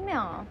draft you an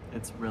email.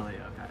 It's really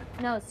okay.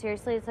 No,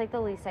 seriously, it's the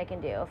least I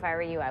can do. If I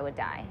were you, I would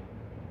die.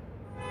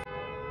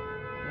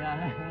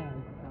 Yeah,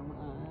 come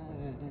on.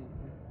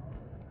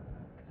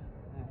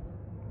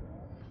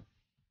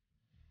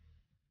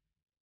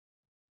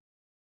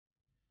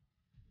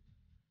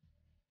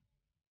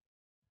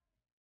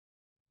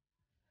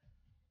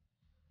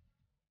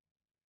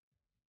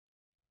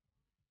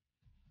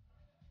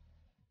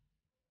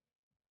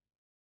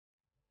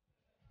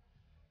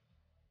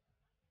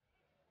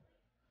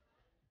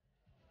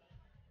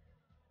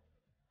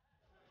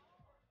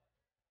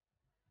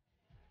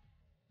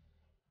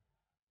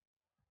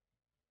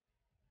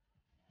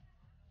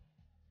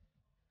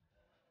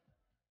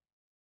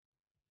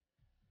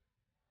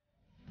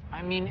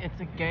 I mean, it's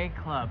a gay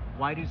club.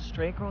 Why do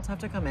straight girls have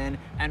to come in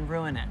and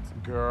ruin it?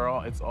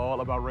 Girl, it's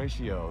all about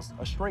ratios.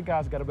 A straight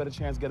guy's got a better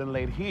chance getting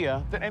laid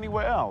here than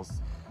anywhere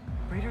else.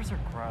 Breeders are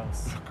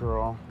gross.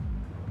 Girl.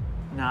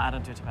 No, I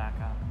don't do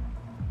tobacco.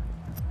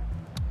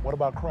 What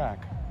about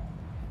crack?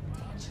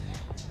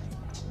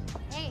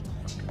 Hey.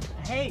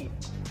 Hey,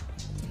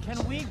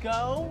 can we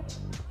go?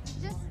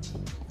 Just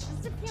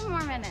a few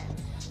more minutes.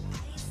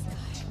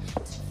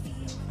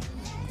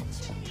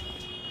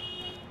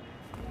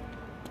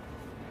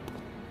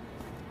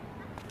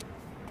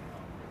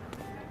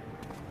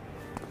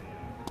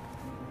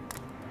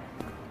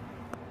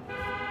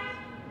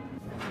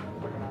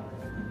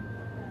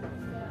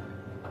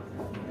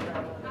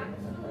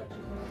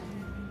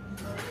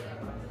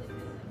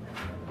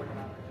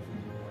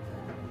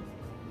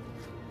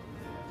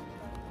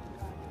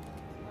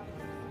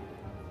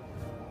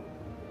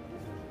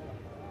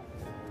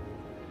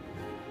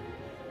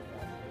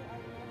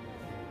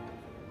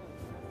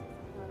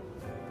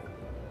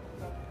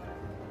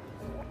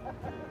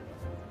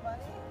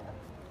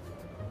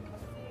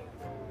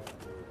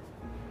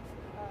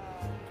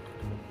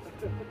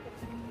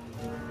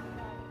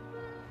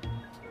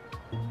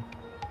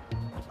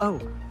 Oh,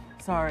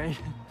 sorry.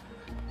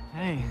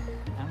 Hey,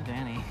 I'm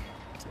Danny.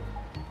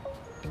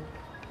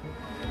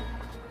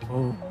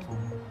 Oh,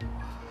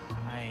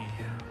 I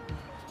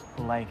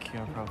like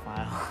your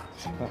profile.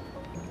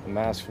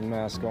 Mask for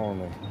mask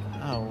only.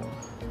 Oh,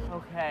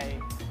 okay.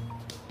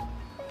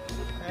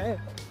 Hey,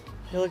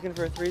 you looking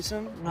for a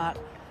threesome? Not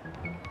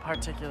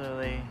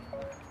particularly.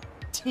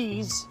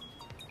 Tease.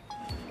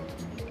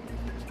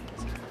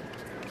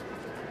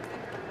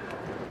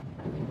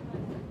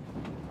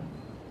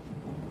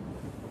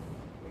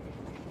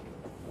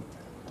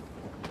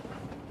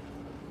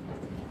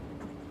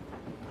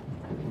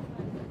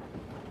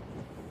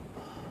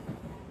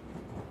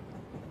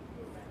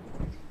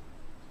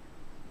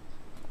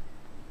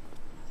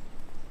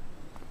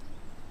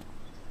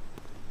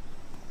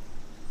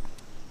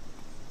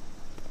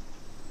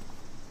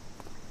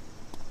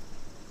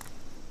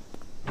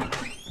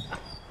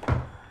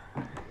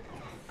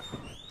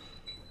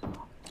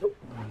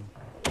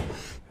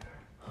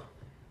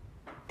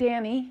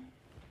 Danny,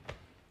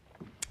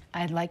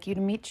 I'd like you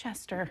to meet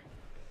Chester.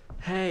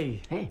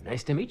 Hey. Hey,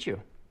 nice to meet you.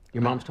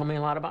 Your mom's told me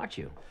a lot about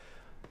you.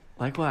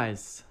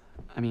 Likewise.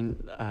 I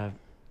mean,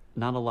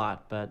 not a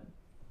lot, but...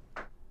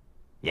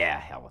 Yeah,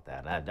 hell with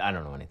that. I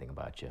don't know anything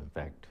about you. In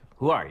fact,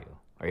 who are you?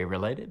 Are you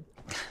related?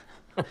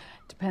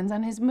 Depends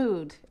on his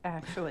mood,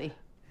 actually.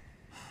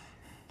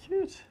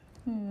 Cute.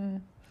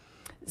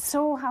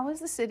 So, how is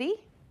the city?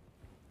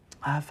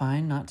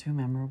 Fine, not too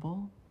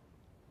memorable.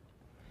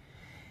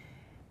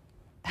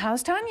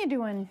 How's Tanya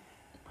doing?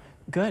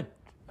 Good.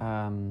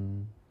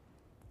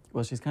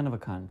 Well, she's kind of a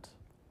cunt.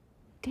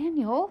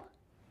 Daniel,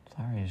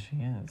 Sorry, she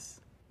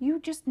is. you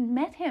just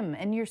met him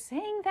and you're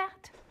saying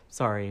that?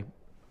 Sorry.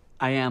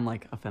 I am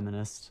like a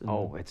feminist.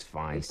 Oh, it's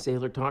fine.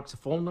 Sailor talk's a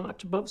full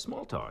notch above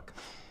small talk.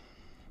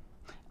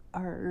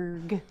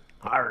 Arg.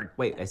 Arg.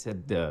 Wait, I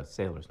said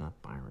sailors, not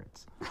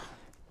pirates.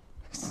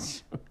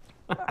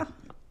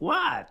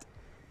 What?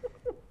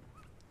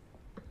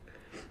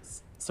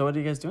 So what are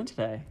you guys doing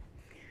today?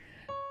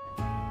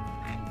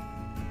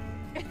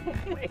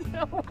 Wait,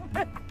 no.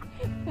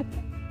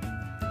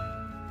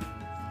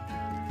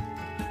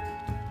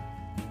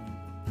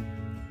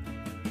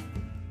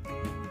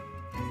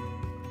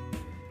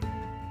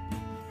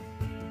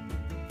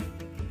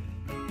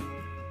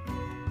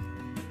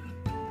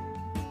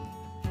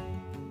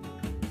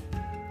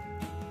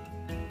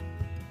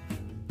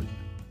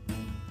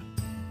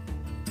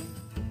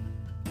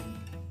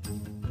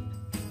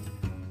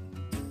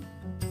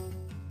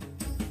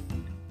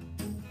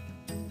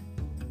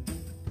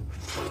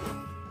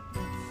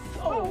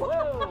 Oh,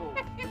 whoa!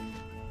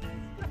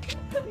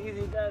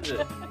 Easy does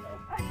it.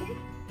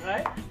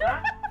 Right?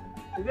 Huh?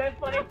 Is that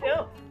funny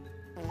too?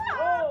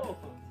 Oh!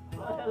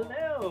 Oh,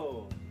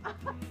 hello!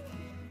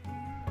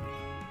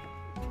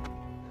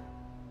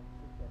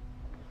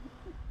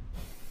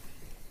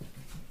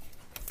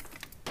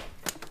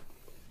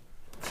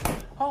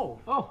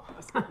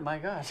 Oh, my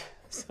God.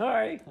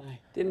 Sorry.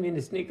 Didn't mean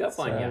to sneak up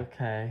on you.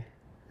 Okay.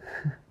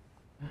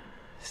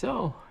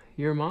 So,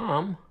 your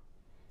mom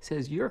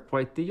says you're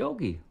quite the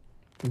yogi.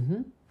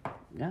 Mm-hmm.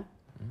 Yeah.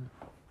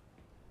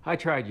 I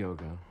tried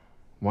yoga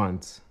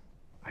once.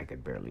 I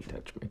could barely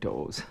touch my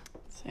toes.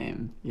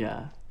 Same.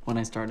 Yeah. When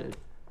I started,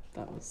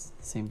 that was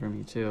the same for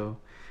me too.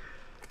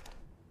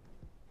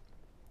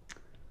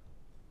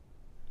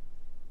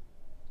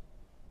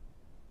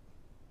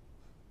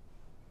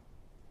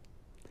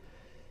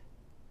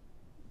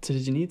 So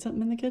did you need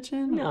something in the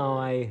kitchen? No,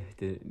 I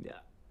did.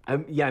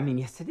 Yeah, I mean,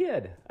 yes, I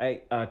did.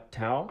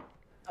 Towel?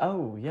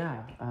 Oh,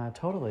 yeah,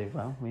 totally.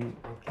 Well,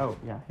 oh,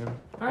 yeah, here.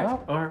 All right.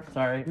 Oh, or,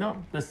 sorry. No,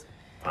 this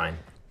fine.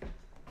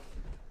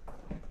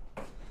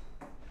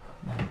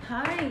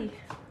 Hi,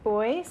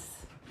 boys.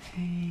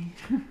 Hey.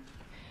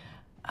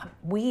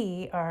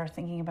 We are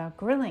thinking about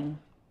grilling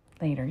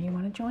later. You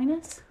want to join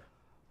us?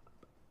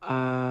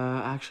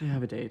 Actually, I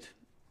have a date.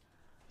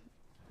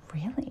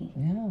 Really?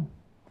 Yeah.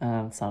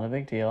 It's not a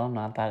big deal. I'm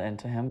not that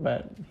into him,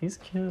 but he's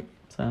cute,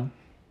 so.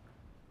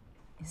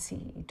 Is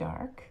he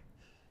dark?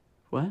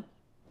 What?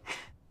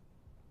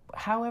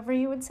 However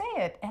you would say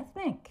it,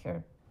 ethnic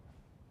or...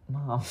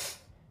 Mom.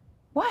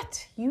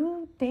 What?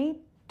 You date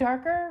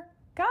darker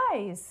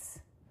guys?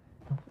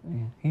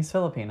 Yeah, he's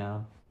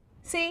Filipino.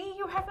 See,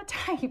 you have a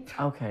type.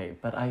 Okay,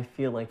 but I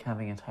feel like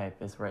having a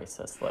type is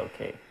racist,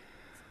 low-key.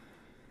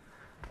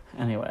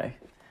 Anyway,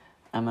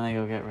 I'm gonna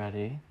go get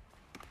ready.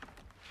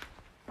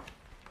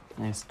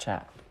 Nice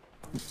chat.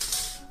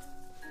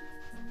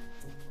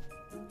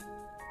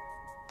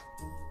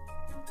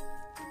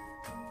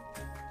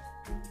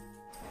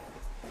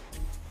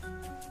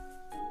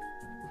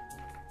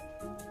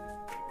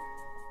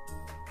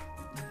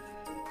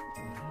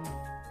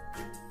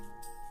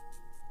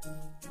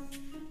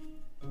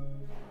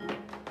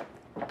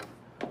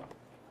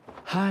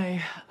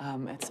 Hi,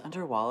 it's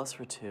under Wallace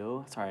for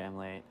 2. Sorry, I'm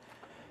late.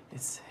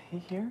 Is he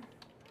here?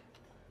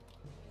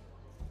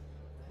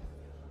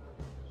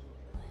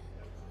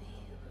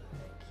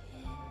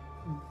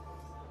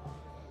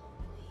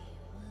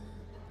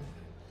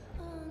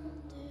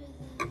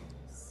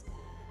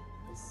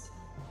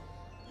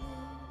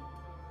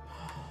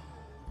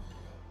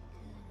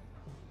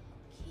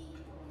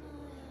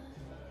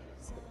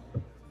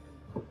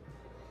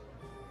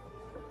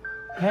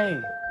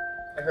 Hey.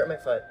 I hurt my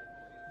foot.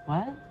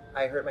 What?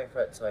 I hurt my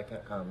foot, so I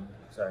can't come.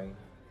 Sorry.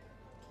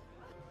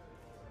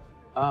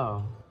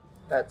 Oh.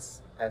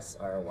 That's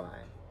SRY.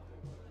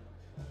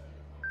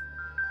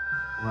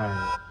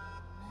 Right.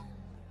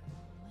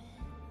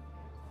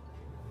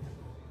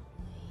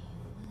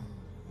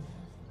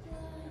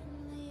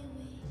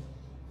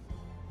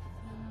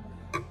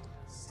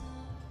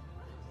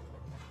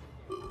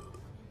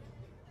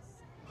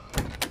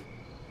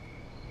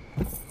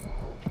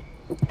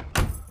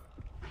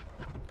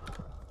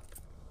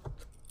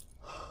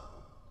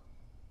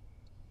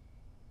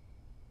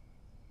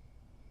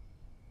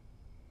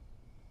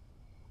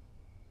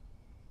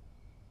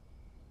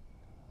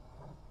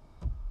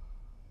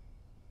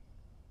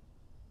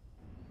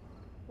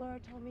 Laura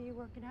told me you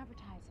work in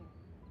advertising.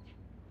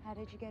 How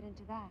did you get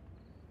into that?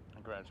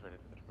 I graduated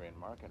with a degree in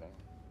marketing.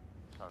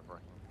 Started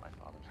working with my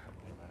father's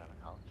company right out of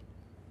college.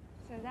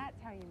 So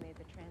that's how you made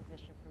the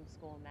transition from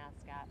school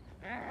mascot.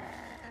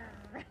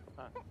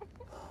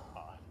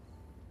 Odd.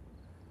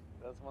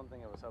 That's one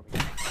thing I was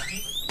hoping.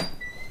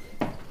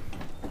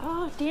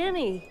 Oh,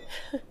 Danny.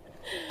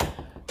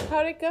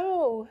 How'd it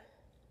go?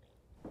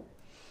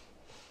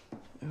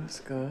 It was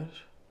good.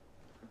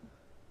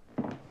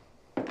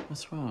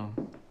 What's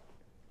wrong?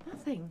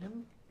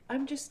 Nothing.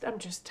 I'm just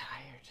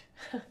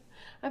tired.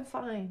 I'm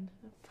fine.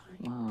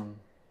 Mom.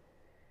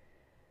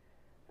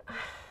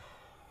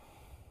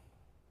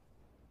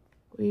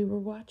 We were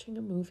watching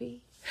a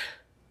movie,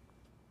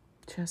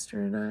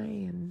 Chester and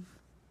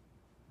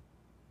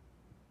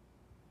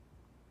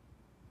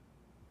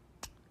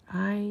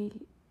I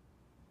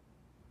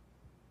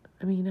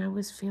I mean, I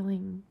was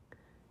feeling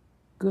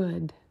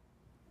good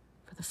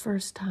For the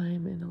first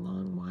time in a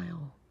long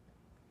while.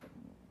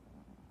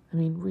 I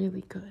mean,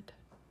 really good.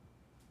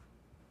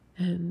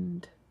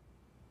 And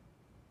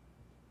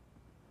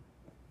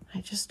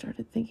I just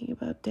started thinking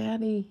about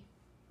Daddy.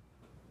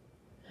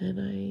 And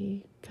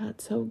I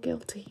got so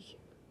guilty.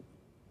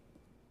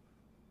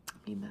 I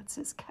mean, that's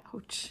his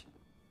couch.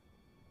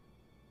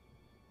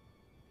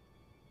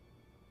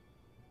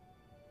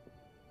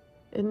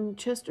 And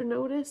Chester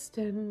noticed,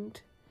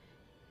 and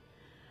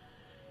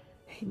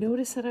he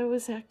noticed that I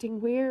was acting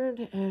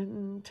weird,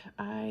 and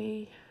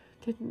I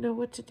didn't know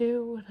what to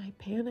do, and I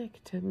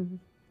panicked and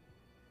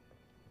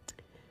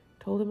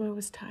told him I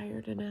was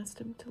tired and asked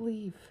him to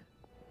leave.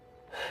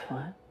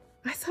 What?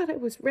 I thought I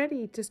was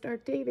ready to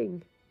start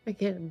dating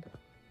again.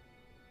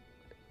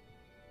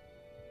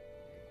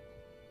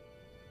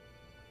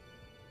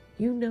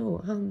 You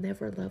know I'll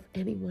never love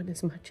anyone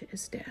as much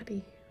as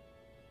Daddy.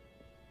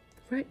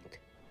 Right?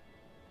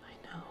 I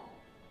know.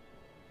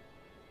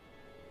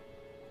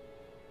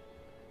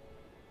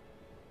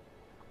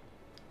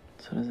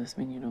 So does this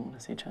mean you don't want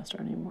to see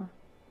Chester anymore?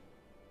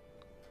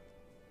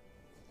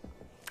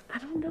 I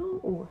don't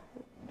know.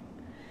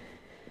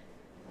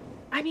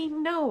 I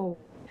mean, no.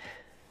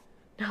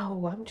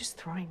 No, I'm just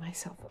throwing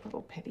myself a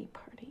little pity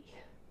party.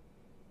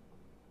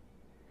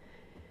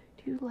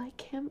 Do you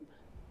like him?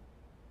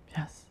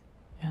 Yes.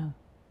 Yeah.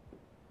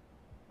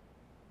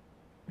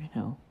 You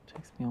know, it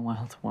takes me a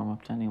while to warm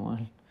up to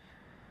anyone.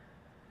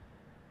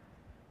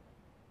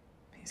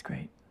 He's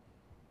great.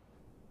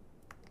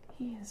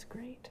 He is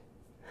great.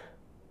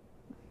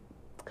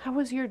 How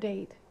was your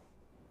date?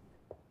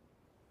 It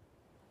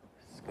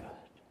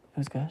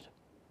was good.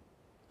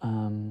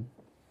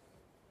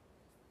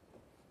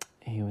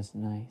 He was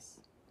nice.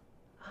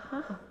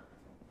 Huh.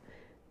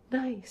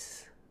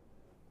 Nice.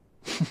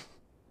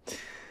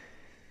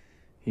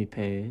 He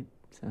paid,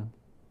 so.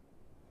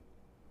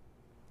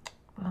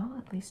 Well,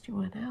 at least you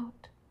went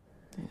out.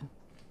 Yeah.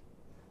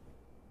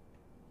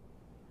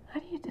 How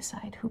do you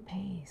decide who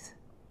pays?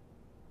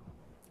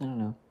 I don't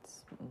know.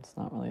 It's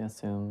not really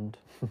assumed.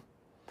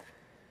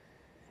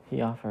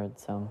 He offered,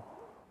 so.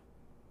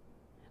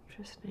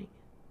 Interesting.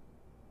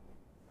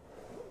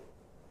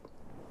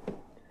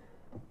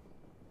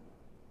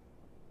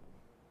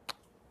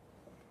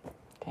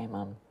 Okay,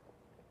 Mom.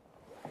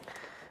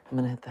 I'm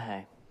gonna hit the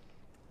hay.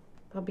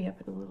 I'll be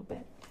up in a little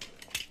bit.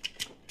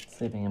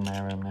 Sleeping in my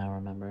room now,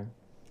 remember?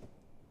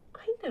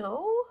 I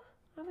know.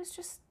 I was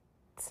just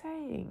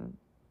saying.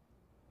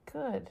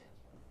 Good.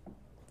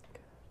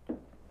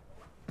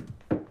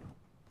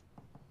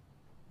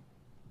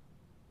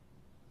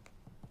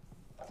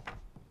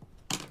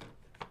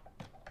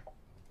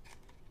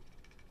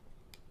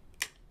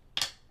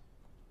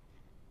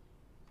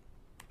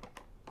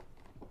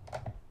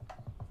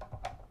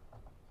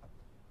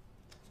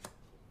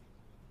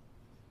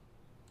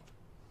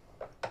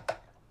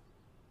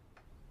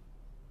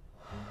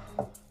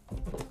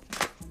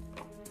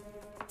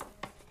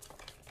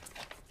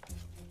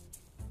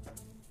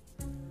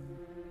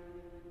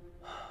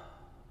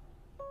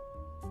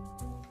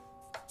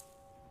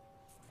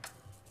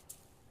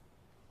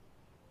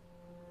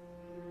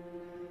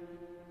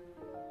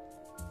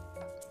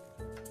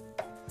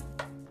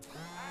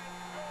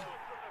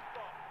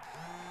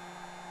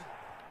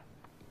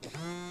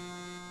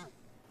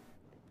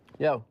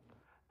 Yo.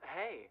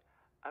 Hey,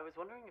 I was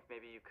wondering if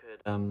maybe you could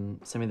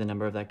send me the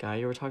number of that guy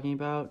you were talking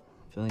about.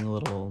 Feeling a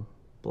little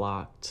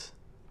blocked.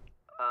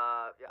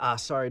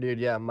 Sorry, dude.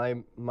 Yeah, my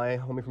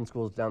homie from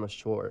school is down the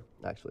shore,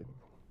 actually.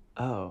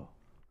 Oh.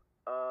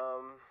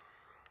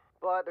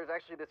 But there's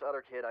actually this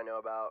other kid I know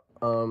about.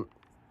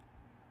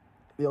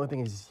 The only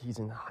thing is he's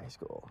in high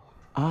school.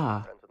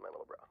 Ah. Friends with my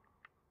little bro.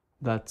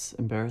 That's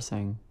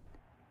embarrassing.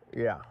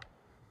 Yeah.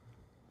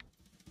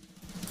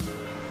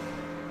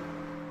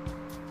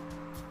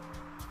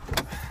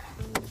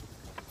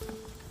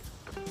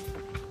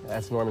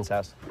 That's Norman's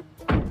house.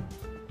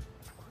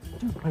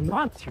 Dude, my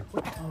mom's here.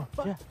 What the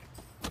fuck? Yeah.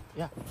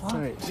 Yeah.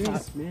 Sorry.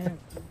 Jeez, man.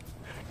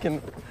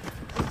 Can.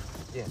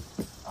 Yeah.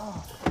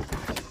 Oh.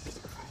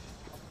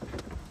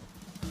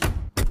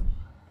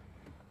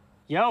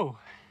 Yo.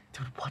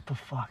 Dude, what the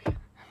fuck?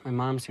 My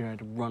mom's here. I had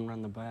to run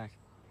around the back.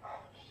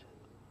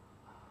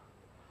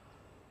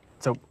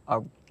 So,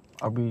 are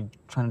we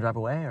trying to drive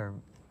away, or?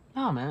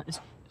 No, man. It's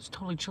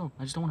totally chill.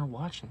 I just don't want her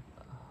watching.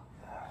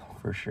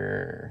 For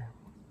sure.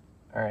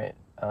 All right.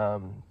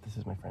 This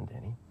is my friend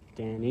Danny.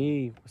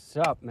 Danny, what's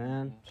up,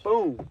 man?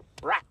 Boom.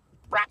 Rap,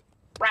 rap,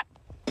 rap.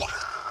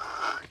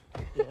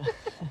 Yeah.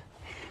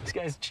 This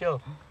guy's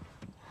chill.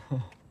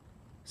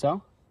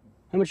 So,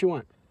 how much you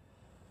want?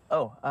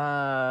 Oh,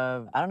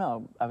 I don't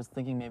know. I was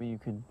thinking maybe you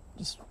could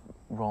just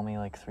roll me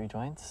like 3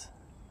 joints.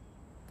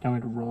 You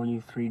want me to roll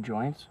you 3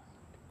 joints?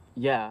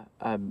 Yeah,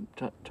 I'm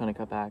trying to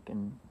cut back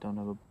and don't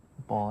have a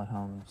ball at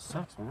home.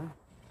 Sucks, man.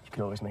 You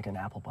could always make an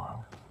apple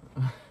bottle.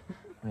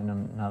 I mean,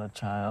 I'm not a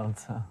child,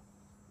 so.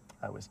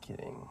 I was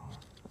kidding.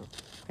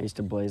 I used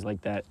to blaze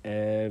like that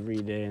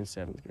every day in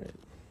 7th grade.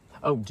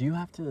 Oh, do you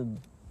have to,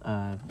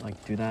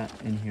 like, do that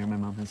in here? My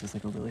mom has just,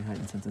 like, a really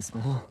heightened sense of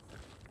smell.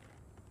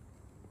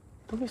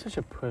 Don't be such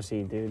a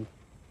pussy, dude.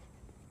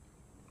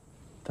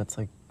 That's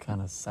like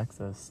kind of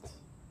sexist.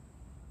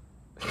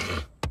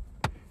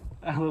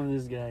 I love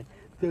this guy.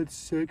 That's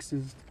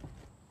sexist.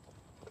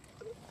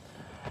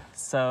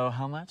 So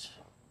how much?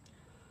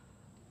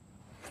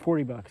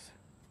 $40.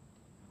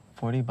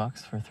 $40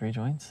 for 3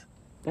 joints?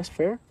 That's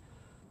fair.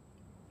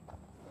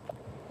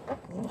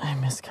 I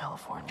miss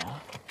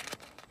California.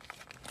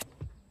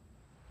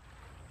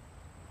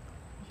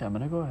 Yeah, I'm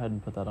gonna go ahead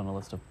and put that on a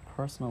list of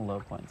personal low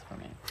points for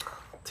me.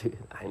 Dude,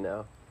 I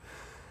know.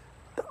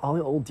 All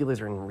the old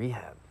dealers are in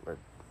rehab, or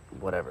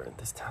whatever.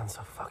 This town's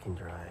so fucking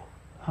dry.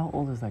 How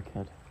old is that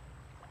kid?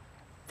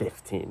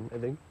 15, I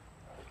think.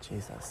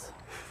 Jesus.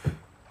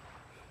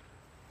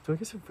 Do I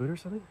get some food or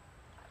something?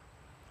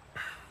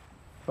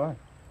 Sure.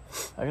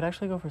 I could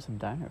actually go for some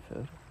diner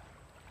food.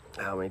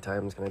 How many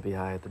times can I be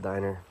high at the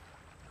diner?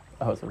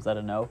 Oh, so is that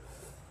a no?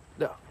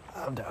 No,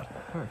 I'm down.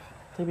 Perfect.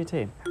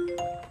 TBT.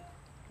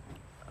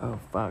 Oh,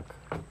 fuck.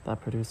 That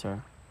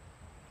producer.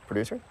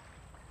 Producer?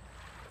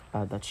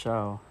 That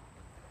show.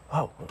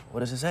 Oh, what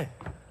does it say?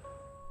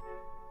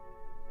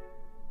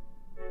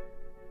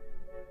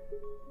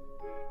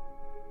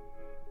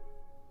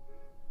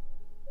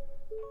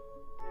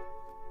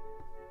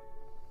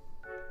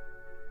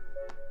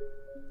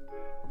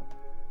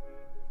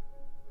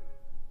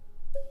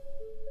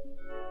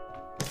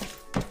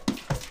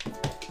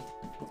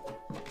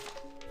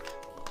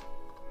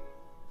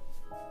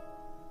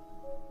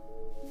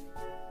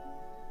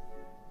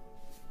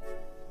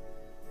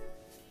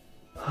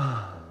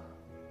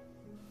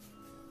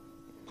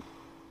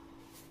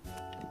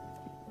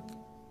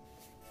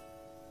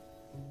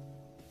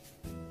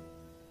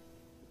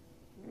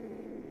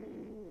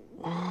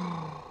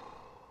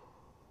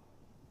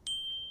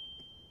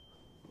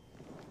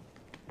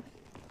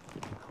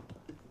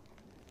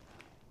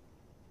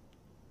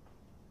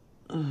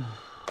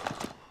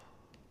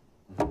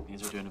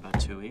 These are due in about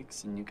 2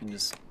 weeks, and you can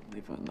just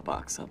leave it in the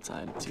box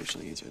outside. It's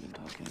usually easier than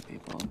talking to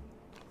people.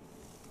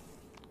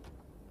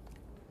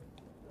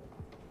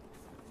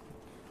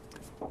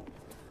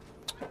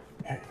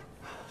 Hey.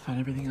 Find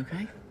everything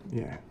okay?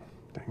 Yeah,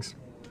 thanks.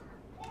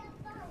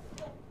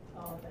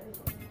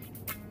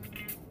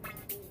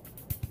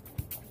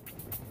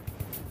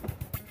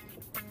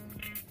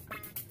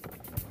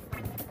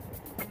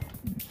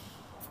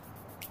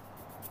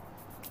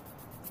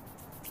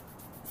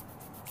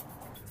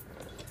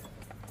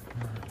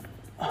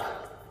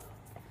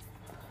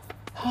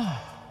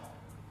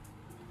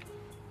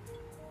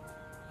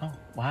 Oh,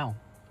 wow.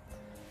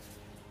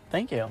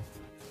 Thank you.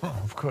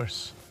 Oh, of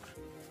course.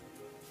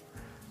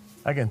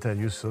 I can tell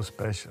you're so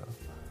special.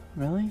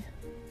 Really?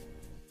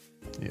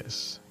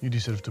 Yes, you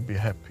deserve to be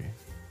happy,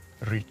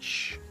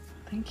 rich.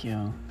 Thank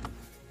you.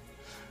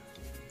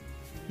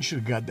 You should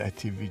have got that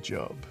TV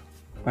job.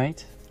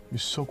 Right? You're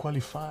so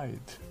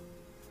qualified.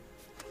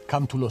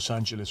 Come to Los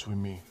Angeles with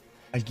me.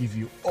 I'll give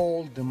you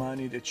all the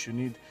money that you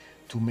need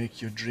to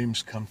make your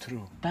dreams come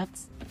true.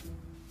 That's...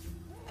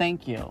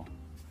 Thank you.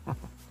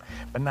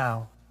 But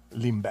now,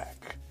 lean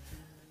back.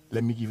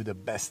 Let me give you the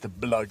best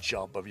blood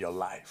job of your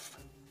life.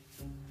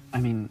 I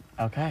mean,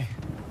 okay.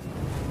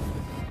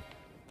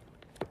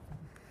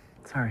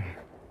 Sorry.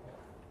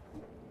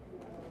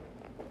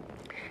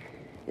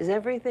 Is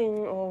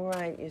everything all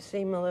right? You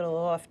seem a little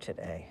off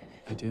today.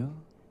 I do?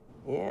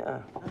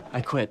 Yeah.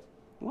 I quit.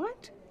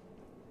 What?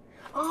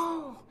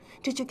 Oh,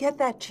 did you get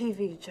that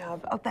TV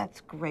job? Oh, that's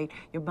great.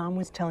 Your mom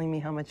was telling me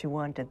how much you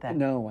wanted that.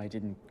 No, I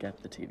didn't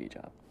get the TV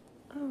job.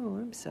 Oh,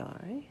 I'm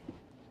sorry.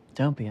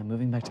 Don't be. I'm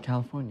moving back to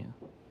California.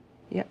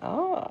 You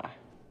are?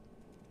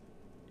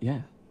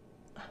 Yeah.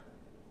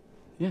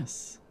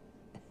 Yes.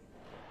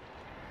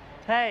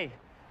 Hey,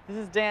 this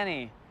is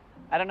Danny.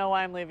 I don't know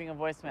why I'm leaving a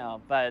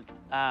voicemail, but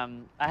I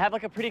have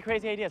like a pretty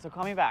crazy idea, so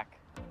call me back.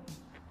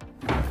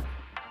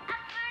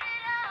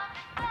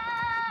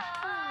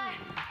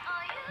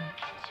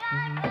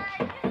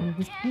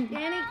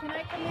 Danny, can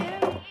I come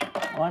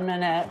in? 1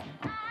 minute.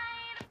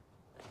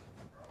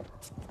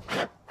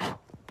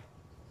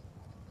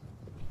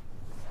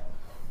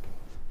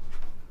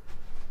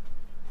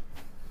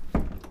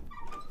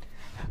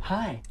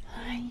 Hi.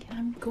 Hi,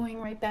 I'm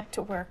going right back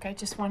to work. I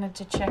just wanted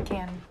to check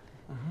in.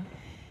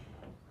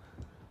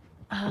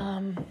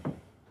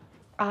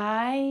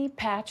 I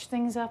patched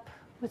things up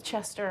with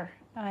Chester.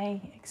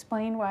 I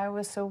explained why I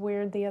was so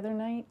weird the other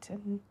night,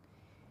 and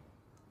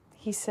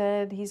he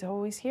said he's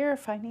always here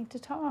if I need to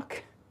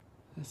talk.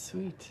 That's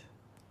sweet.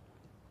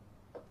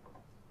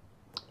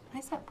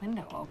 Why's that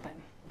window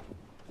open?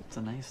 It's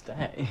a nice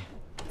day.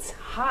 It's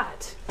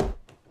hot.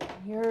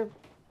 You're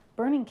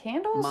burning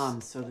candles?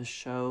 Mom, so the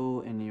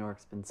show in New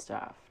York's been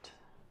staffed.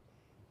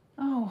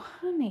 Oh,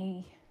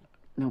 honey.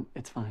 No,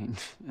 it's fine.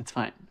 It's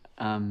fine.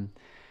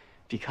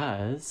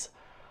 Because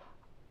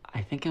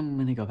I think I'm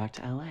gonna go back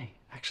to LA,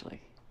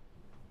 actually.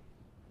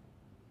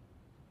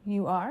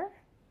 You are?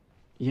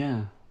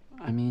 Yeah.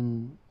 I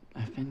mean,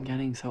 I've been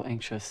getting so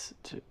anxious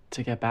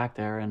to get back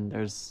there, and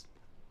there's,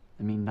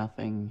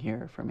 nothing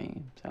here for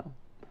me, so.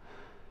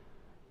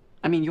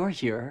 I mean, you're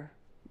here,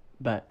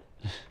 but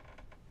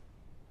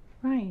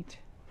Right,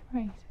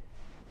 right.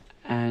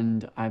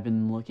 And I've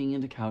been looking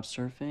into couch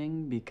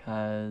surfing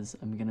because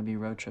I'm gonna be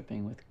road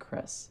tripping with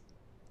Chris.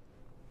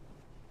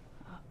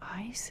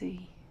 I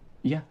see.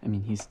 Yeah, I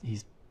mean,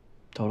 he's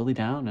totally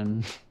down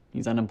and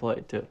he's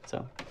unemployed too,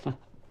 so.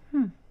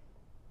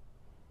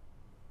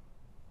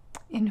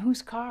 In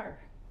whose car?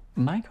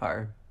 My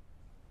car,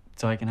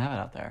 so I can have it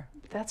out there.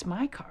 That's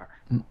my car.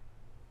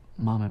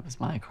 Mom, it was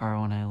my car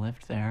when I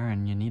lived there,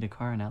 and you need a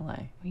car in LA.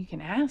 Well, you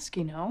can ask,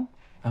 you know.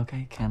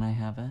 Okay, can I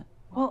have it?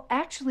 Well,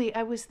 actually,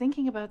 I was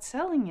thinking about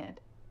selling it.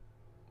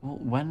 Well,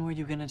 when were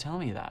you gonna tell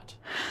me that?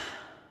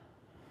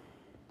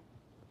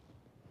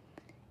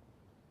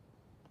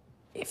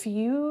 If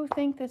you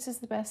think this is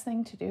the best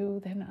thing to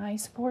do, then I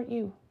support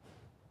you.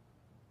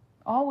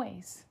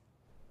 Always.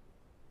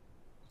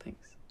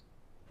 Thanks.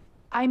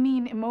 I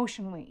mean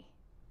emotionally.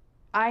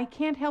 I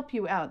can't help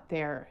you out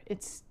there.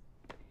 It's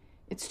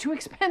too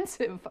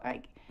expensive.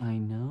 I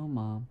know,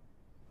 Mom.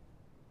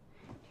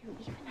 You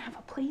even have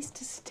a place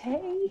to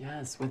stay?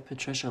 Yes, with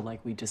Patricia,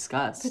 like we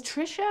discussed.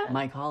 Patricia?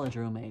 My college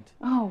roommate.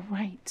 Oh,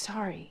 right.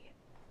 Sorry.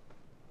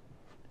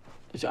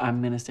 So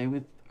I'm gonna stay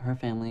with her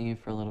family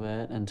for a little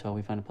bit until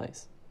we find a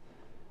place.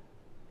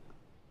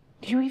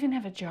 Do you even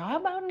have a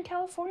job out in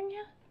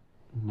California?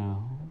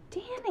 No.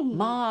 Danny!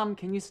 Mom,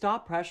 can you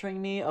stop pressuring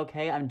me?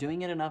 Okay, I'm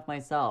doing it enough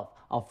myself.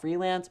 I'll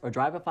freelance or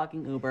drive a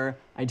fucking Uber.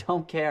 I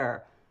don't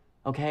care.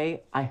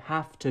 Okay? I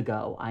have to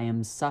go. I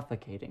am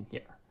suffocating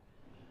here.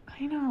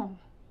 I know.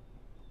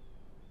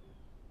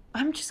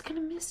 I'm just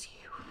gonna miss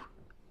you.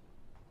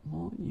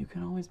 Well, you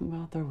can always move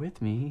out there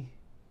with me.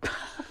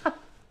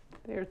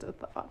 There's a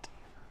thought.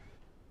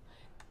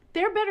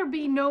 There better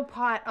be no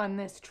pot on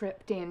this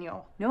trip,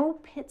 Daniel. No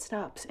pit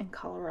stops in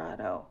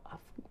Colorado.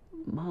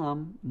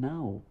 Mom,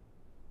 no.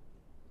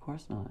 Of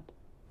course not.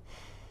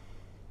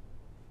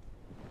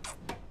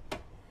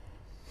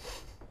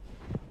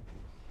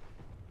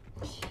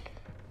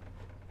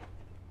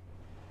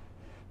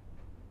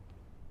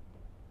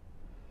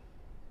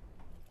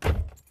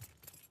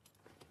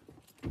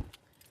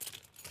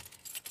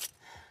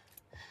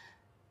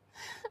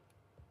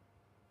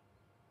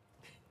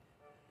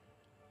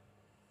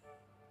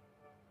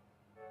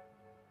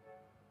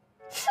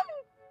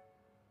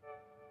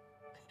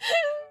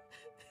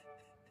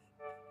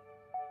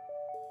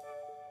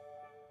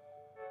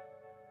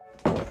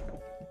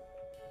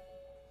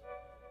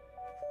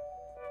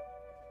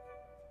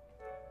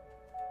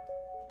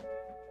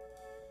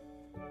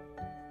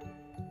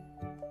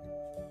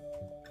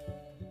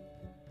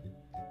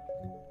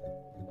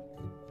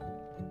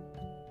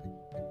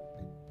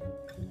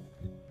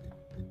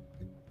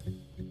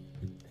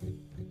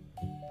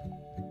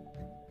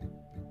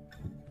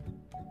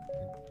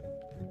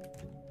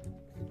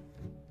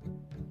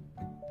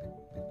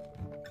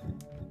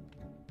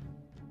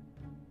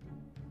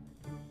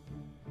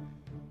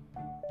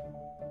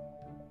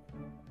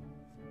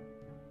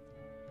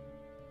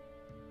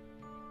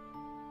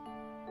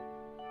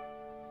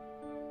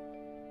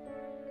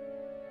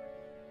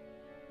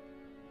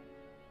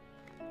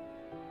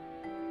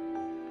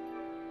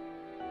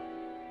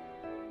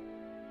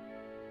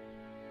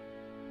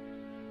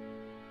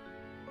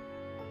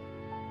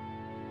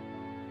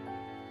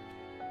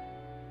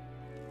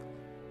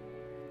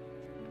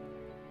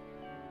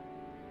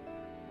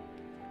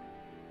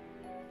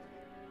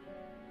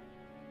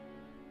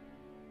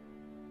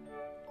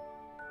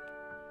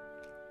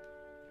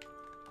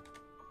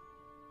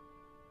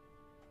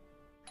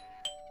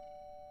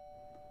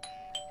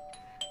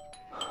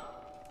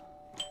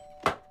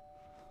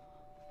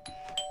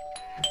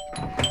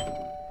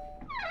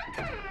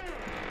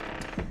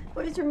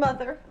 Where's your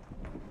mother?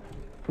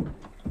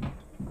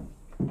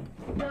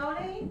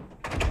 Noni?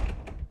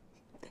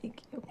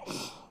 Thank you.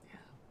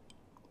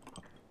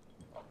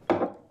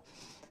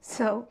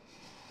 So,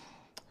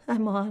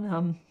 I'm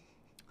on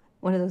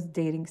one of those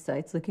dating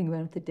sites, looking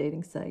around at the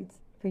dating sites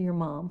for your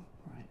mom.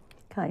 Right.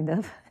 Kind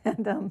of.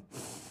 And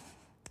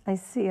I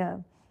see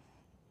a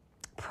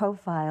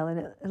profile, and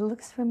it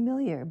looks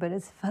familiar, but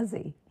it's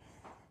fuzzy.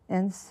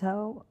 And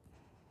so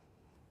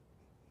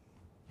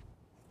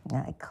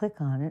I click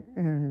on it,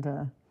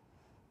 and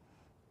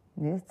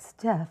it's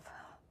Jeff.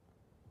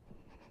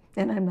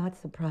 And I'm not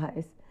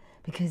surprised,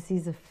 because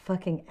he's a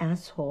fucking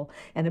asshole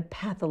and a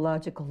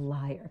pathological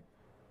liar.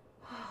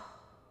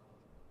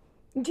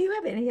 Do you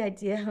have any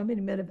idea how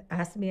many men have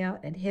asked me out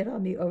and hit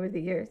on me over the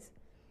years?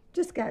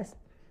 Just guess.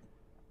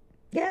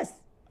 Guess.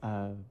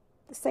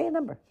 Say a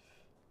number.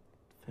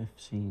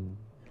 15.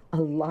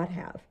 A lot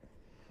have.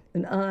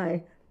 And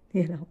I,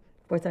 of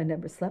course I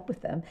never slept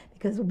with them,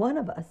 because one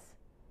of us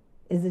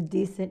is a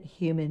decent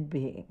human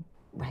being,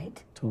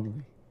 right?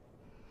 Totally.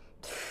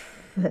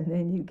 And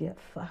then you get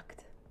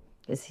fucked,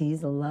 because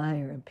he's a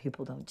liar and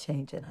people don't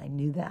change, and I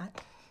knew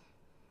that.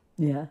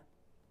 Yeah,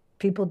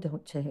 people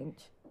don't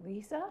change.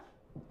 Lisa?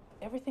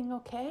 Everything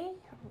okay?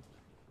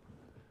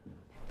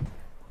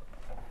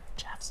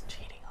 Jeff's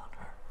cheating on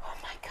her. Oh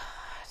my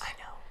God. I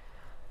know.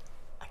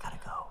 I gotta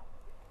go.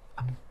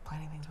 I'm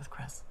planning things with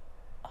Chris.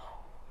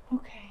 Oh,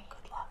 okay.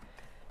 Good luck.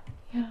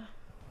 Yeah.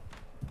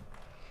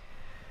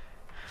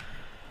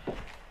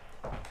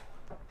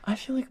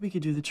 feel like we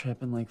could do the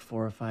trip in like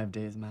 4 or 5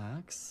 days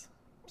max.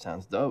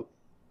 Sounds dope.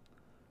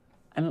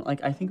 And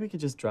like, I think we could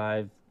just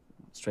drive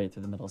straight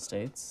through the middle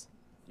states,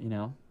 you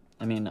know?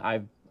 I mean,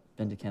 I've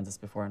been to Kansas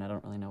before and I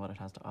don't really know what it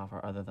has to offer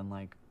other than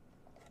like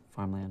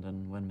farmland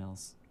and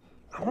windmills.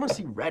 I want to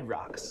see Red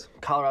Rocks.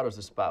 Colorado's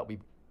the spot.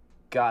 We've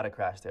got to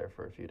crash there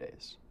for a few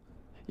days.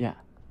 Yeah.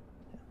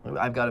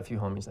 I've got a few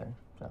homies there,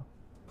 so.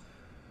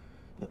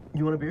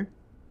 You want a beer?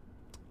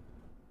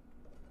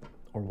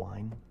 Or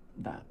wine?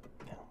 That.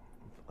 Yeah,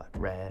 like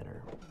red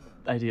or...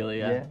 Ideally,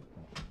 yeah.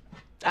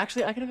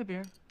 Actually, I could have a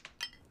beer.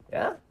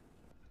 Yeah?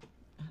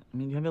 I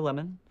mean, you have a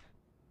lemon?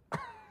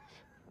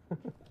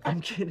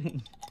 I'm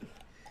kidding.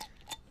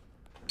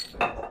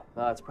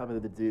 It's probably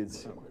the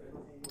dudes.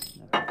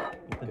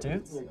 The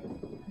dudes?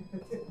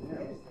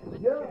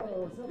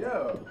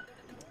 Yo.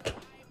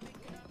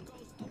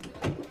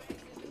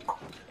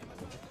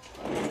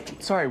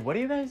 Sorry, what are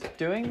you guys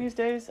doing these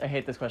days? I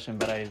hate this question,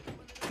 but I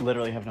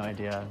literally have no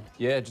idea.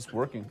 Yeah, just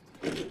working.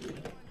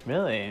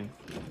 Really?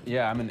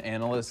 Yeah, I'm an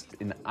analyst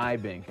in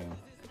iBanking.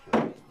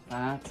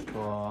 That's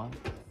cool.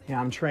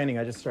 Yeah, I'm training.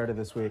 I just started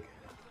this week.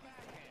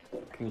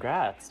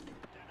 Congrats.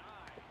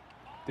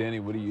 Danny,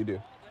 what do you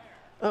do?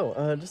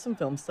 Oh, just some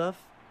film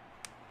stuff.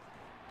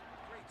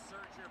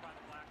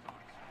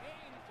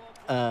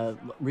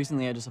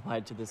 Recently I just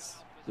applied to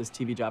this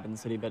TV job in the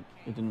city, but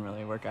it didn't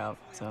really work out,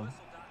 so.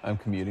 I'm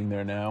commuting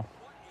there now.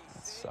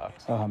 That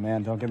sucks. Oh,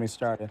 man, don't get me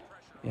started.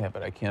 Yeah,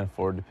 but I can't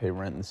afford to pay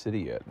rent in the city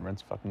yet.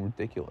 Rent's fucking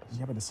ridiculous.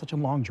 Yeah, but it's such a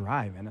long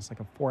drive, and it's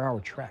like a 4-hour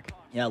trek.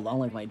 Yeah, long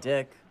like my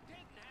dick.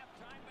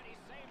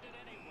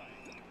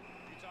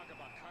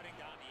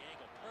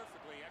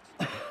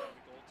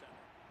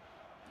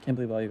 Can't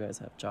believe all you guys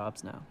have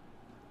jobs now.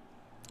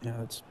 Yeah,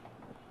 that's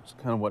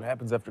kind of what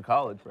happens after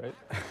college, right?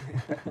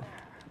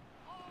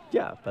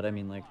 Yeah, but I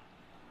mean, like,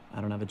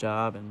 I don't have a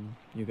job, and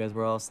you guys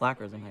were all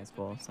slackers in high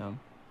school, so.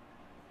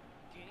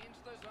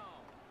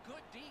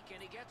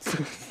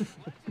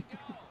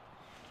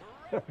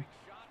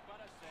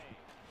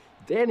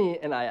 Danny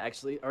and I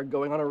actually are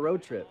going on a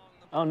road trip.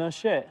 Oh, no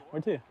shit.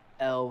 Where to?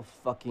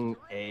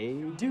 L-fucking-A.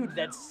 Dude,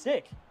 that's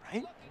sick.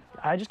 Right?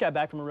 I just got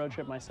back from a road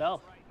trip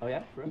myself. Oh,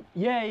 yeah?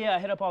 Yeah, I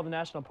hit up all the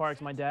national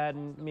parks. My dad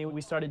and me,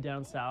 we started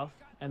down south,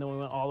 and then we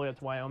went all the way up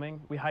to Wyoming.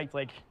 We hiked,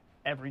 like,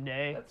 every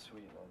day. That's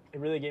sweet, man. It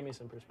really gave me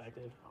some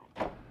perspective.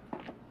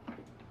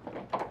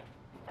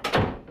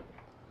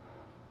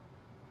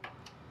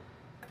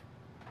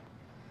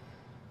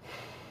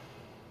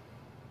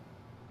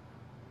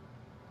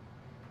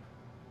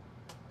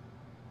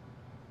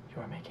 You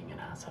are making an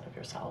ass out of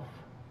yourself.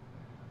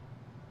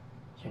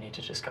 You need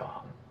to just go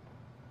home.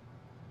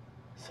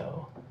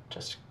 So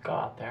just go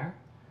out there,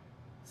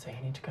 say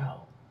you need to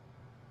go,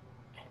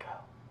 and go.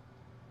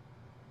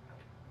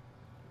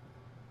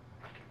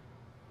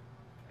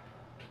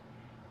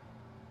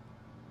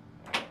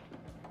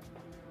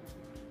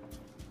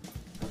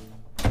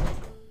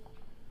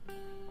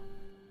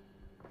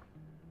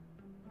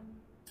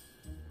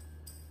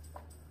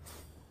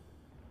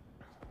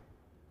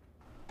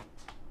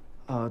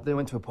 They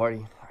went to a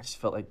party. I just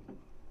felt like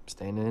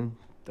staying in.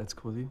 That's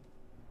cool with you?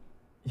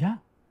 Yeah,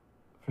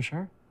 for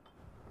sure.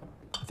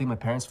 I think my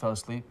parents fell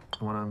asleep.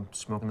 You want to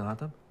smoke in the hot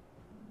tub?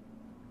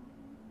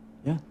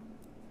 Yeah.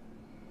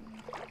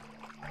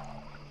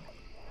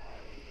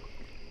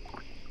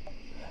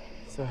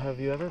 So have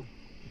you ever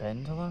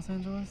been to Los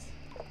Angeles?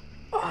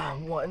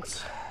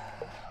 Once.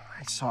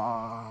 I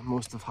saw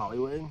most of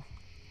Hollywood.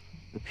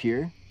 The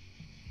pier.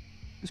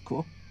 It was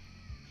cool.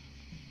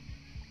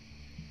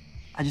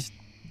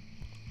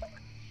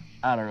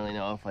 I don't really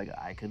know if, like,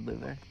 I could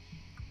live there.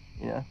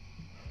 You know?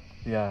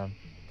 Yeah.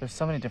 There's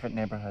so many different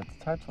neighborhoods.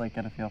 It's hard to, like,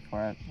 get a feel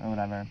for it or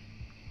whatever.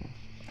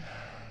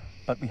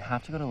 But we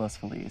have to go to Los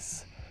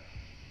Feliz.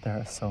 There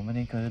are so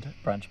many good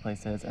brunch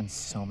places and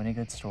so many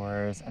good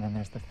stores. And then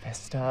there's the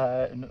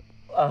Vista. And,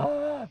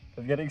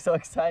 I'm getting so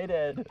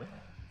excited.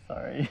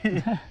 Sorry.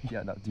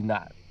 Yeah, no, do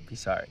not be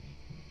sorry.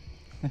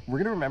 We're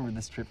going to remember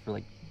this trip for,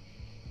 like,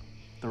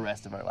 the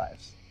rest of our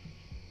lives.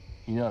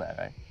 You know that,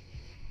 right?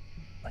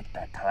 Like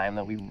that time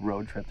that we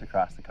road tripped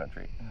across the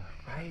country.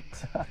 Right.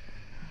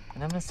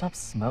 And I'm gonna stop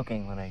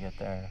smoking when I get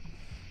there.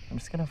 I'm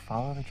just gonna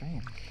follow the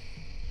dream.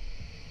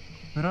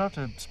 We don't have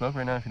to smoke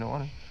right now if you don't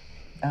want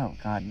to. Oh,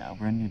 God, no.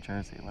 We're in New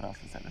Jersey. What else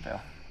is there to do?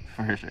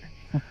 For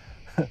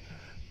sure.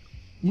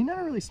 You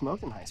never really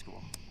smoked in high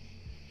school.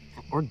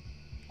 Or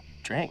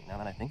drank, now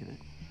that I think of it.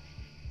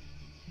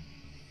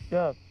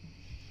 Yeah.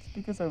 It's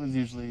because I was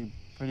usually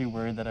pretty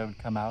worried that I would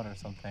come out or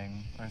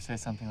something. Or say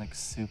something, like,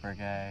 super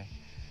gay.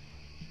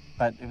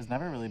 But it was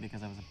never really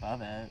because I was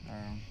above it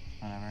or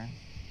whatever.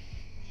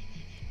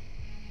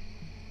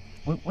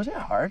 Was it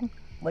hard,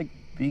 like,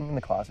 being in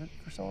the closet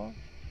for so long?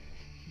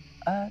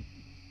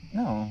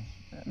 No.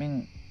 I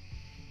mean,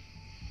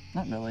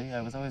 not really.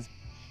 I was always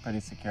pretty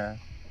secure.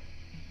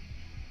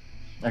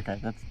 Okay,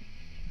 that's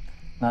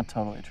not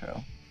totally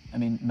true. I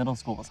mean, middle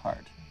school was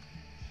hard.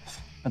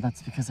 But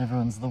that's because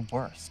everyone's the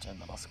worst in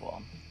middle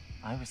school.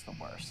 I was the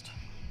worst.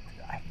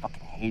 I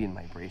fucking hated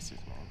my braces,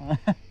 man.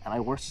 And I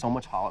wore so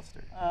much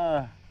Hollister.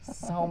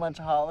 So much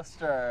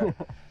Hollister.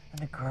 And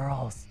the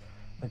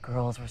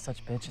girls were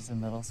such bitches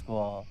in middle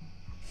school.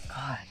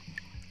 God,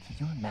 can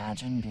you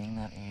imagine being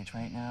that age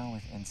right now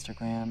with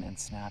Instagram and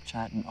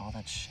Snapchat and all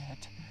that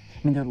shit?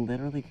 I mean, they're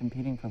literally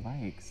competing for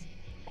likes.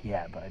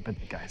 Yeah, but I bet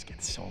the guys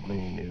get so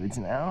many nudes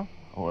now.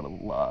 I would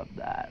have loved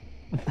that.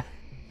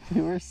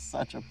 You were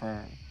such a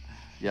perv.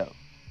 Yo,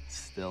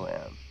 still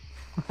am.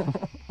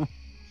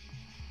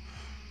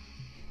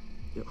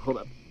 Yo, hold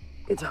up.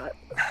 It's hot.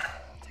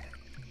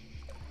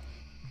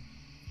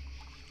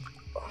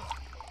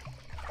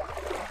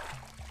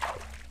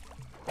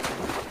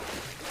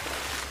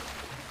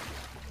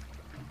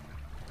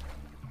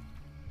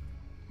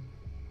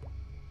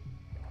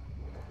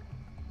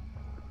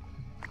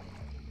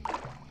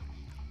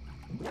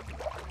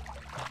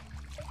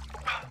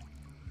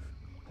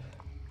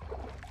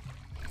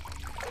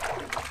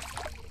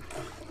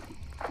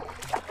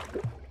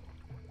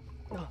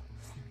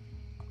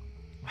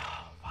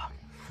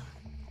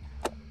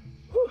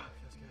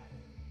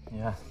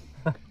 Yeah.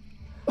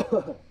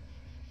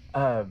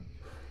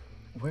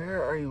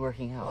 Where are you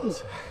working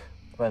out,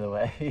 by the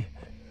way?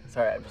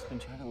 Sorry, I've just been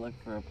trying to look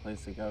for a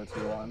place to go to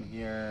while I'm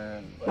here.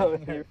 And,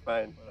 like, You're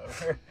fine.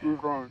 Whatever. You're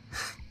fine.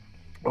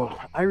 Oh,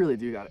 I really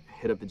do gotta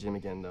hit up the gym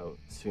again though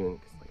soon,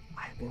 cause like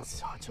I've been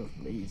such a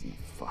lazy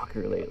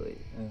fucker lately.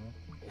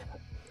 Yeah.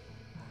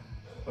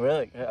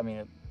 Really? I mean,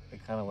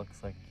 it kind of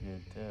looks like you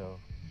do.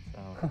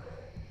 So.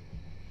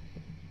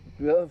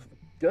 Well,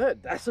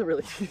 good. That's a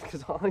really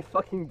because all I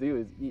fucking do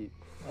is eat.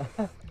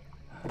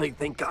 Like,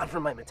 thank God for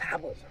my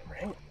metabolism,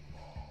 right?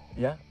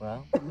 Yeah,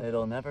 well,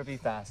 it'll never be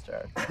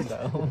faster.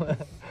 So,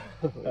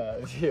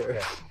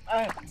 here.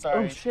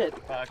 Sorry. Oh shit.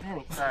 Fuck.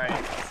 Sorry.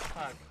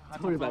 Fuck.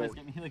 Don't worry about it.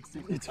 Get me, like,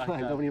 super It's fucked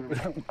fine. up. Don't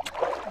even.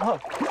 Oh.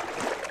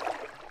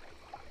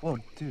 Whoa,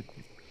 dude.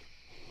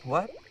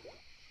 What?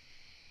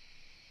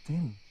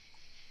 Danny.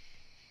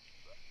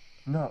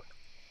 No.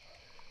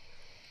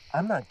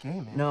 I'm not gay,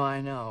 man. No,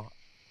 I know.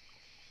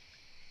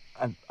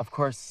 Of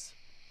course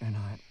you're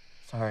not.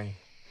 Sorry.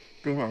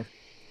 Danny, I'm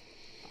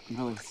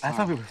really sorry. I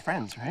thought we were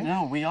friends, right?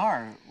 No, we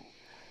are.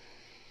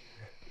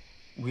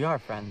 We are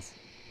friends.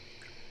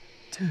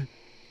 Dude,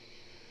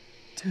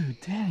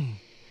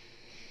 Danny.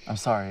 I'm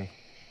sorry.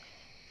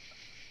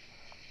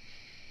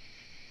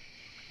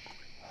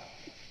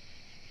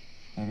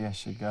 Maybe I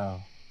should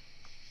go.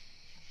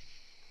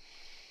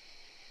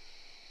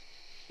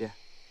 Yeah.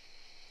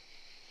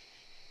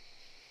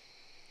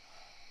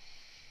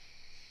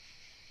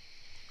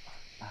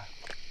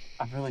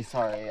 I'm really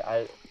sorry.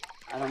 I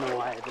don't know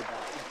why I did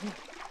that.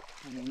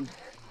 I mean,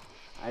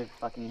 I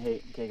fucking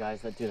hate gay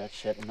guys that do that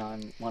shit, and now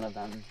I'm one of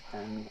them,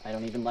 and I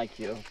don't even like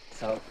you.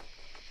 So,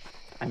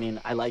 I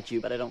mean, I like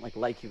you, but I don't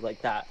like you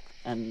like that.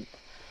 And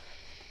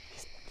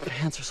these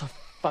pants are so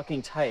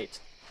fucking tight.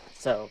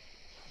 So,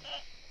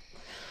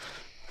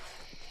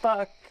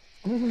 fuck.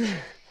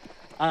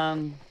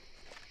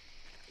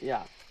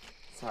 Yeah.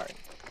 Sorry.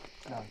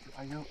 No,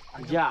 are you?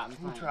 Yeah, I'm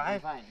Can you fine.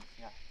 drive? I'm fine.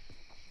 Yeah.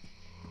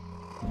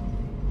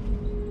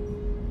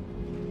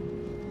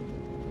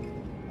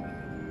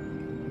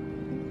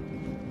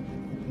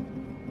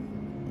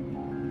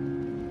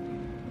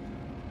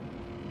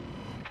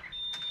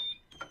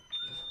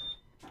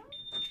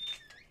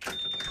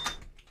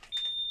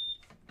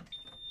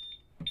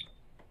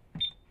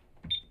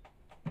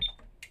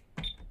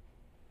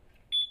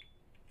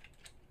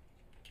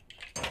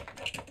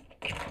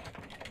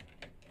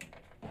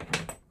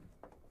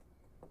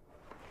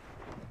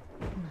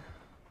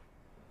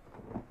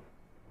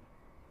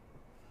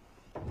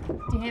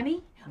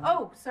 Danny?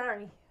 Oh,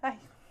 sorry.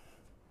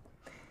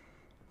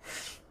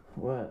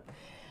 What?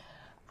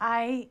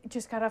 I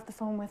just got off the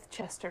phone with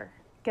Chester.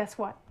 Guess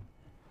what?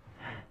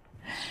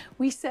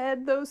 We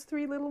said those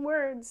 3 little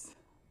words.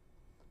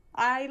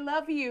 I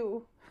love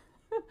you.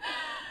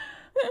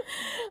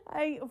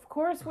 I, of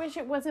course, wish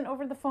it wasn't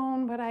over the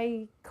phone, but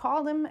I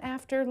called him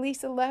after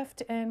Lisa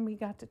left and we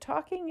got to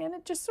talking and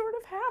it just sort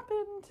of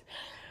happened.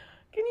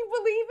 Can you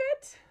believe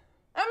it?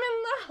 I'm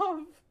in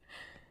love.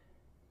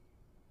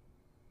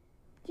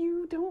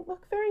 You don't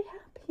look very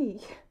happy.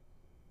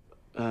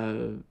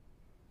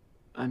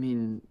 I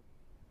mean,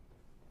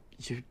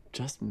 you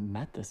just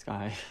met this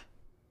guy.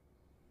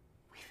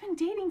 We've been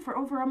dating for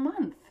over a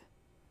month.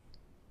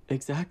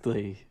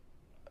 Exactly.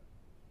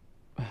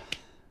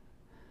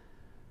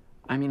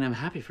 I mean, I'm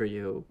happy for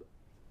you,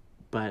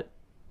 but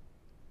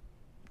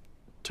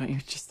don't you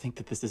just think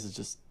that this is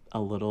just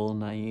a little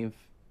naive?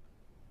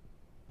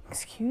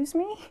 Excuse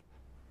me?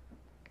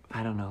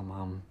 I don't know,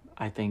 Mom.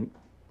 I think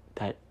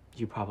that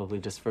you probably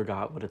just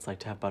forgot what it's like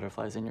to have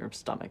butterflies in your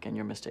stomach and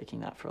you're mistaking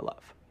that for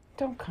love.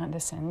 Don't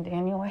condescend,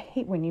 Daniel. I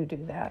hate when you do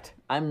that.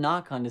 I'm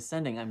not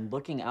condescending. I'm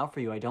looking out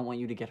for you. I don't want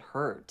you to get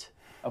hurt.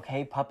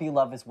 Okay? Puppy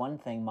love is one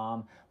thing,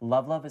 Mom.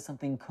 Love is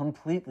something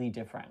completely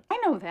different. I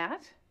know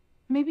that.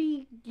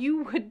 Maybe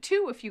you would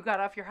too if you got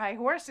off your high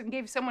horse and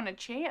gave someone a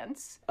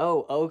chance.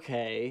 Oh,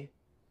 okay.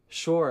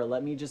 Sure,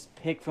 let me just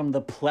pick from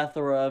the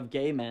plethora of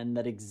gay men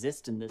that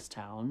exist in this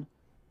town.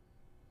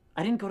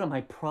 I didn't go to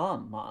my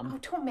prom, Mom. Oh,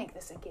 don't make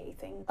this a gay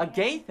thing. A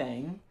gay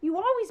thing? You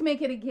always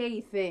make it a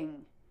gay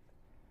thing.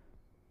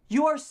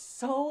 You are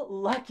so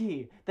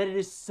lucky that it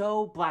is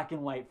so black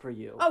and white for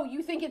you. Oh,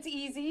 you think it's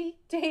easy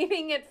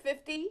dating at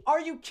 50? Are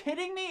you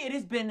kidding me? It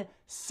has been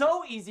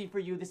so easy for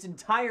you this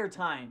entire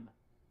time.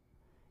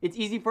 It's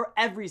easy for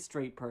every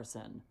straight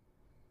person.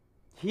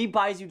 He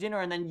buys you dinner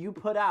and then you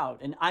put out.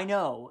 And I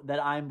know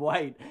that I'm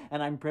white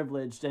and I'm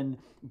privileged and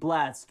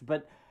blessed,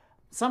 but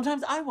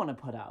sometimes I want to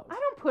put out. I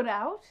don't put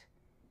out.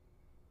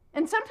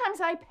 And sometimes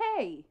I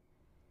pay.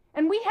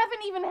 And we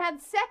haven't even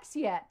had sex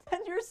yet.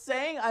 And you're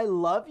saying I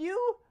love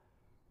you?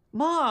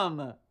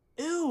 Mom,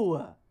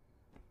 ew.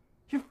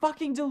 You're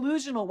fucking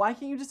delusional. Why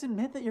can't you just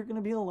admit that you're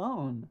gonna be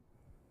alone?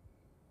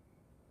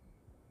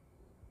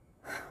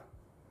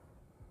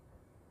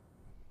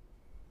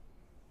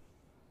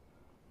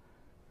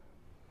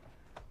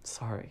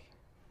 Sorry.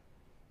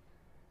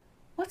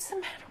 What's the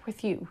matter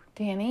with you,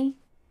 Danny?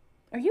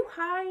 Are you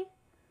high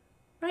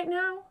right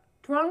now?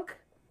 Drunk?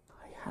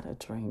 I had a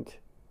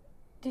drink.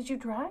 Did you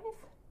drive?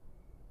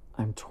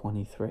 I'm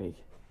 23.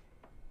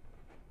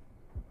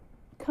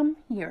 Come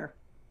here.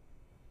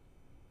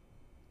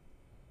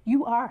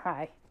 You are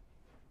high.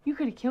 You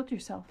could have killed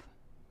yourself.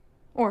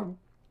 Or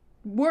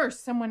worse,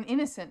 someone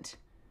innocent.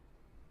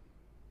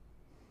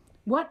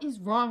 What is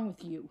wrong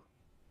with you?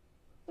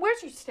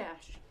 Where's your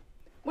stash?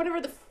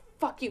 Whatever the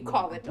fuck you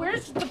call it.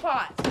 Where's the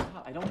pot?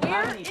 I don't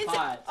have any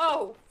pot. It?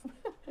 Oh.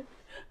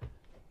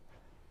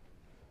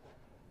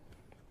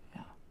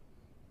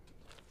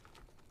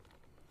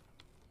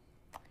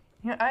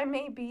 Yeah, I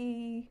may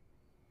be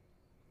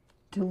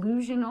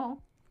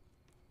delusional,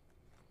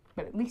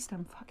 but at least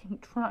I'm fucking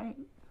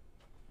trying.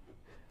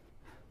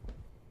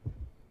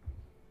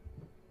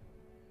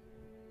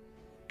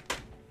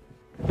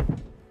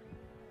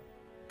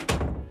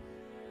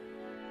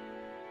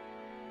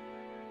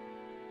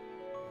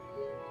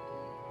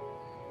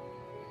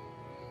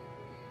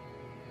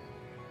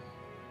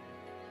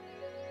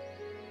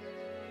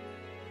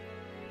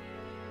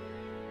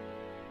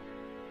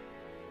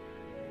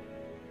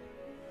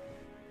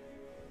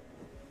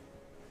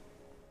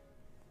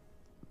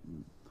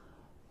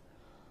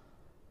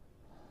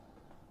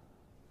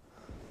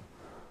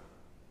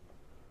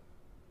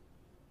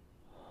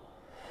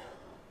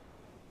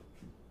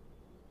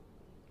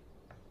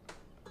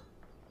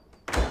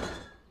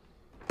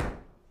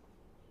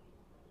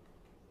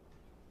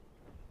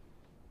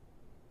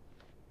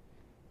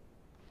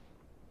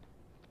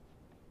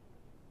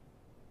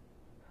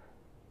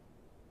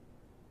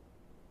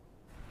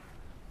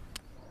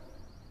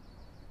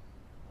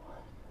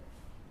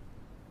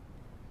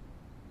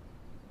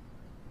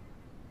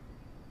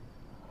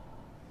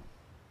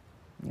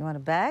 You want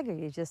a bag, or are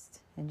you just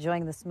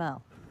enjoying the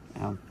smell?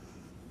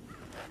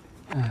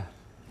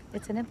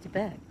 It's an empty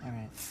bag. All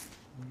right.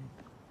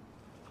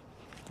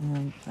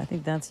 I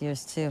think that's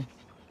yours, too.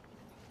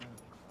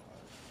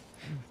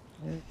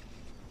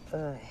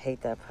 I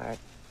hate that part.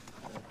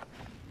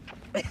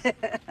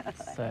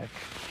 Sick,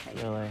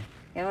 really.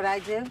 You know what I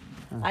do?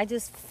 I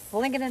just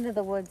fling it into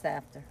the woods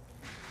after.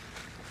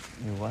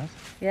 You what?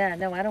 Yeah,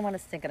 no, I don't want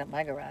to stink it up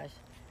my garage.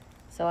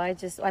 So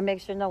I make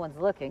sure no one's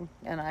looking,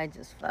 and I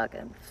just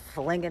fucking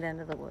fling it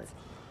into the woods.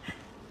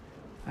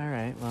 All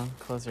right, well,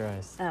 close your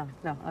eyes. Oh,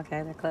 no,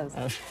 okay, they're closed.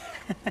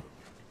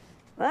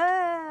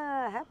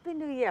 Ah, Happy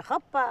New Year,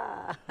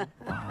 hoppa!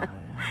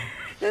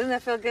 Doesn't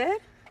that feel good?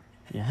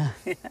 Yeah.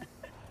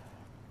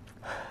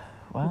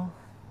 Well,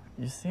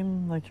 you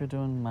seem like you're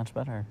doing much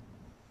better.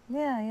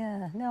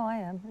 Yeah, no, I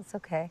am. It's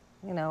okay.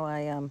 You know,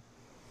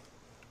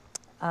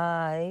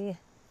 I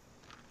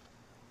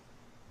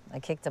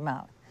kicked him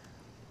out.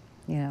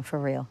 You know, for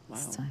real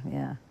this time,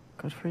 yeah.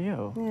 Good for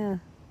you. Yeah.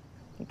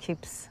 He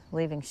keeps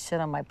leaving shit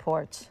on my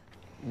porch.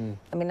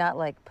 I mean, not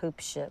like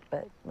poop shit,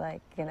 but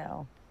like, you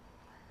know,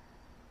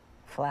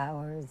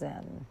 flowers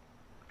and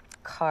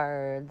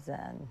cards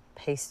and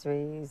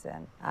pastries,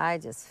 and I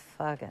just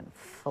fucking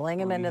fling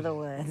them into the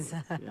woods.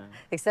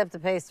 Except the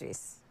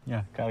pastries.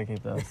 Yeah, gotta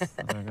keep those.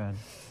 They're good.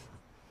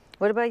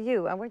 What about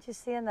you? Weren't you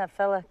seeing that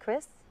fella,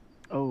 Chris?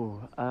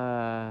 Oh,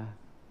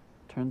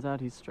 turns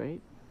out he's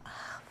straight.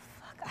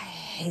 I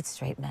hate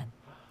straight men.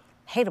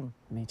 Hate them.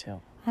 Me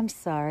too. I'm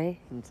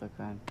sorry. It's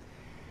okay.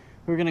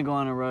 We were gonna go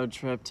on a road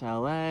trip to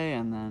LA,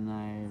 and then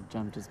I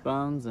jumped his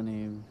bones, and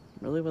he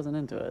really wasn't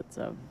into it,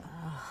 so.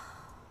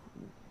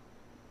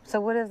 So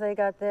what have they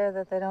got there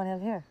that they don't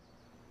have here?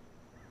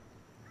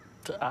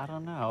 I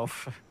don't know.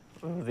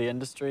 The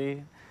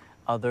industry,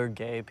 other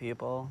gay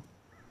people.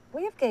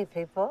 We have gay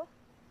people.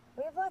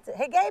 We have lots of...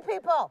 Hey, gay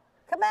people,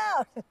 come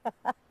out.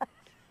 I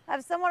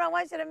have someone I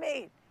want you to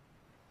meet.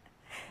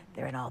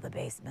 They're in all the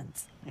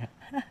basements. Yeah.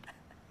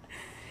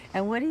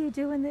 And what do you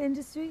do in the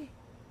industry?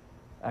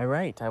 I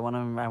write. I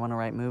wanna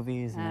write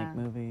movies, make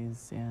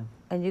movies, yeah.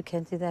 And you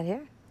can't do that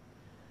here?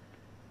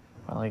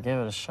 Well, I gave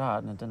it a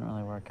shot, and it didn't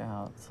really work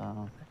out,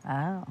 so.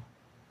 Oh.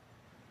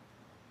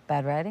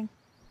 Bad writing?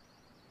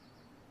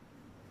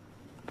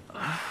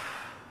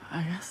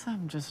 I guess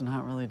I'm just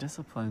not really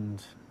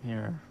disciplined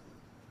here.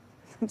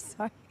 I'm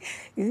sorry.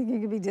 You think you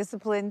could be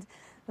disciplined,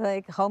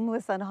 like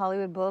homeless on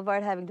Hollywood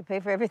Boulevard, having to pay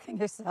for everything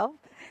yourself?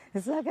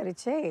 It's not gonna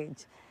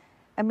change.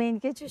 I mean,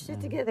 get your shit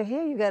together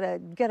here. You got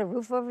a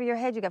roof over your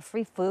head. You got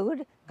free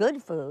food,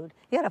 good food.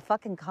 You got a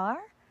fucking car.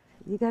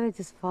 You gotta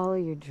just follow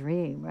your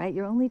dream, right?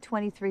 You're only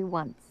 23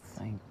 once.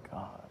 Thank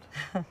God.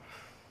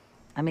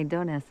 I mean,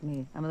 don't ask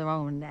me. I'm the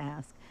wrong one to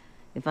ask.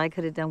 If I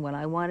could have done what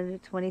I wanted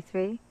at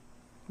 23,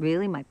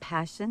 really, my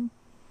passion,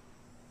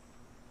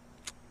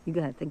 you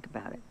gotta think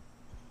about it.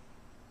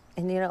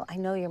 And you know, I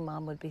know your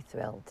mom would be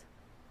thrilled.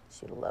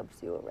 She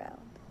loves you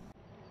around.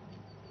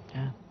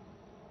 Yeah.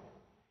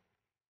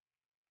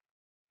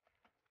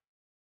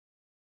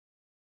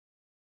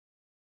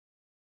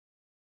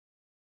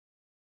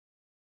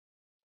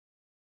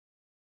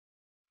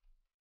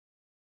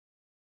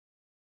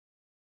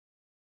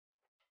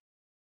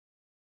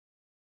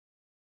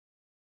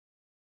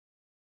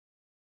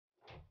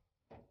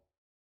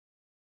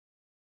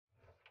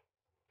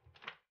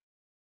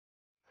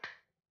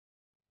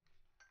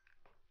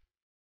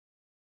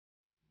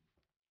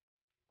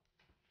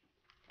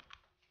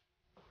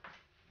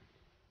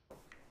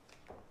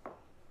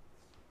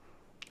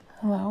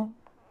 Hello?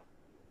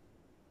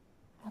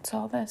 What's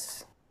all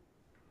this?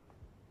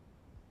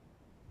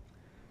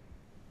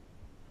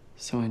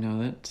 So I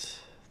know that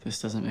this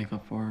doesn't make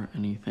up for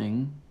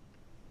anything,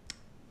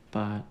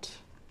 but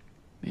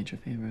made your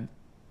favorite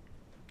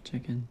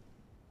chicken.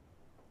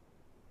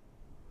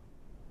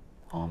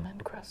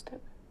 Almond crusted.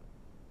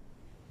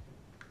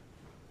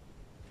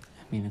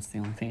 I mean, it's the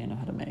only thing I know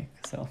how to make,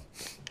 so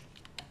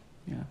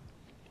yeah.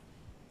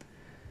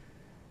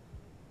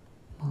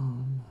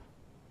 Mom,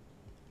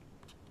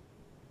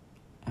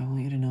 I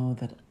want you to know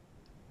that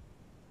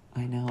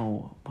I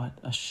know what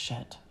a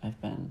shit I've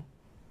been.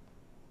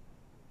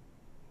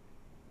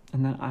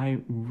 And that I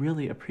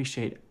really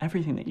appreciate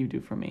everything that you do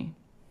for me.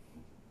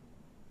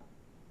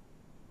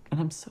 And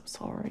I'm so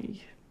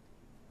sorry.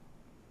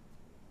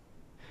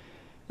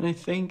 And I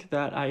think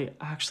that I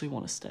actually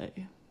want to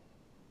stay,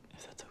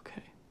 if that's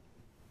okay.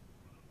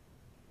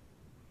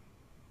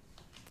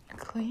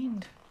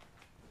 Cleaned.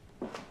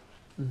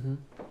 Mm-hmm.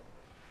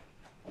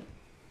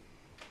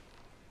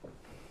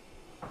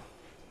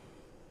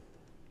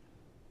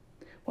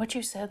 What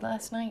you said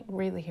last night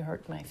really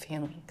hurt my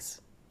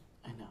feelings.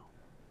 I know.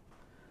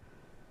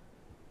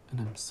 And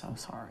I'm so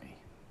sorry.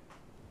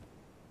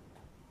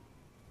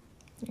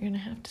 You're gonna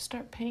have to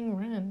start paying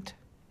rent.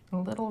 A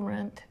little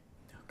rent.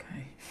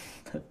 Okay,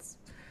 that's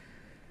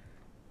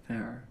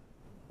fair.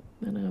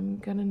 And I'm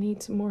gonna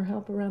need some more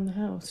help around the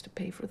house to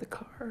pay for the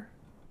car.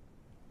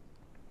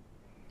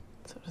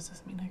 So does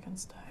this mean I can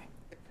stay?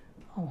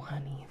 Oh,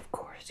 honey, of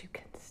course you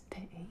can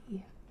stay.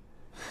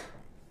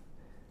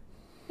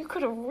 You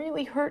could have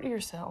really hurt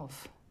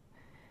yourself.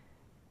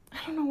 I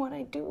don't know what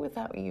I'd do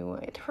without you.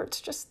 It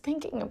hurts just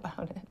thinking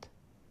about it.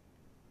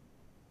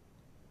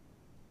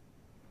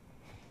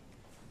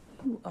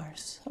 You are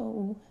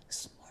so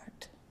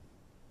smart.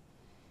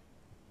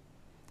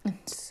 And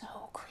so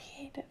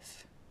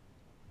creative.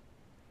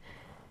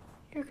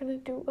 You're gonna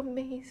do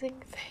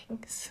amazing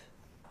things.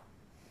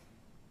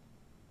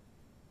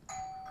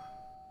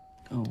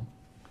 Oh,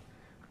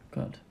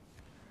 good.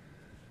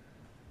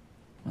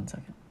 1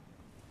 second.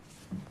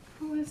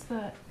 Who is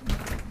that?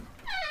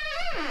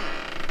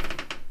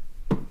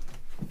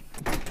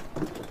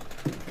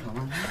 Come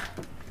on.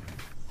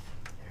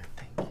 Here,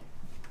 thank you.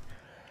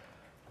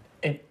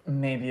 It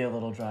may be a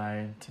little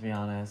dry, to be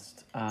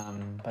honest,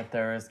 but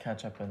there is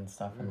ketchup and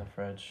stuff in the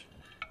fridge.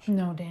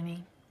 No,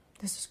 Danny.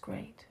 This is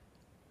great.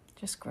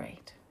 Just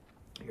great.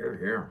 Here,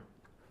 here.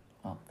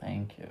 Well,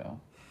 thank you.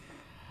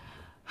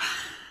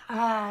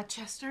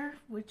 Chester,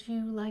 would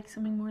you like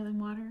something more than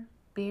water?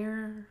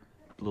 Beer?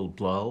 A little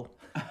blow.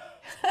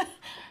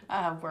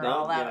 We're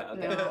all out.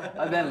 okay.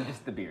 No. Then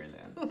just the beer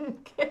then.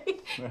 Okay.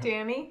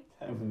 Danny?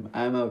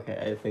 I'm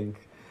okay. I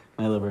think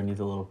my liver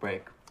needs a little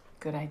break.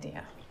 Good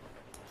idea.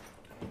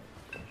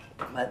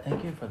 But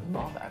thank you for the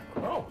ball back.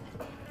 Oh.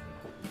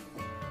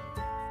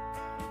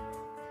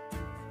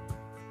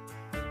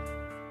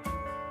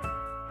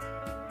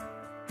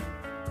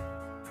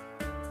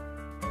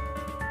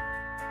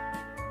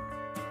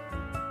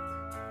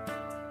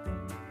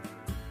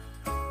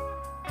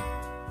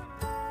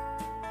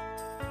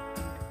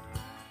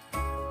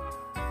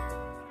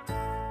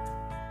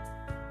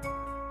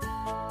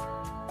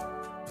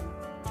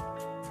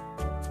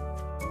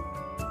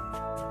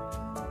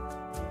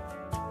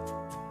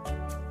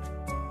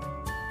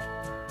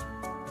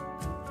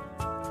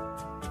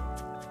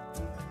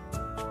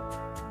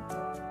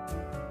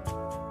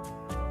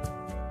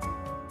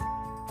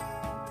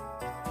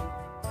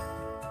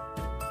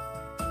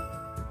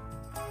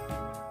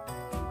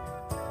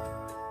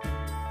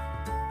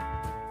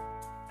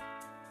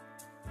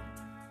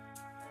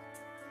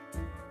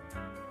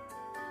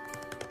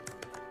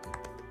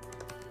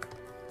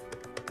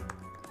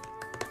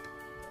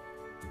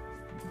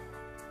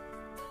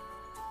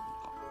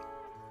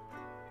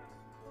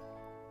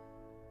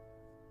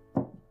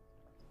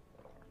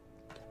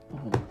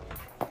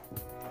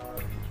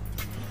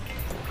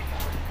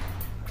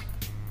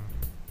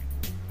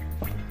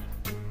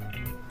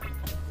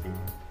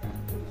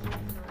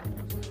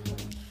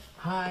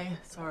 Hi,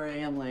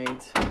 sorry I'm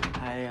late.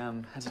 I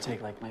had to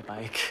take like my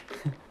bike.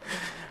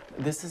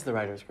 This is the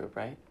writers group,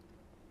 right?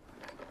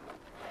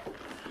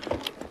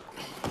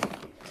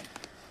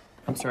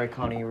 I'm sorry,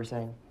 Connie, you were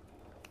saying?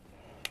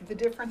 The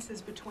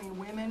differences between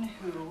women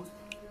who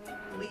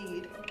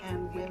lead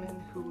and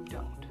women who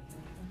don't.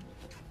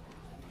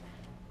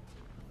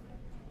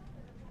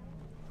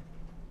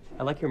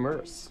 I like your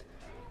Merce.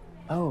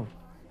 Oh,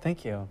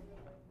 thank you.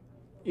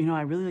 You know,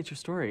 I really liked your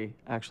story.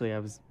 Actually, I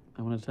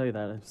wanted to tell you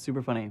that. It's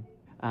super funny.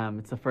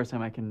 It's the first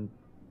time I can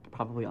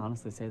probably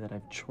honestly say that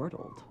I've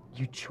chortled.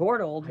 You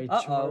chortled? I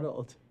Uh-oh.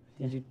 chortled.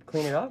 Did you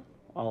clean it up?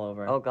 All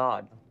over. Oh,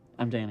 God.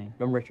 I'm Danny.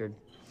 I'm Richard.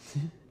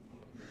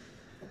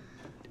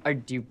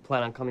 Do you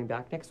plan on coming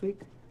back next week?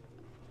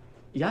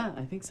 Yeah,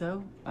 I think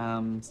so.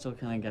 Still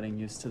kind of getting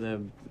used to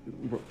the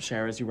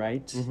share as you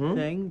write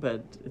thing,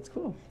 but it's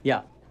cool.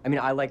 Yeah. I mean,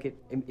 I like it.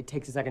 It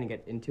takes a second to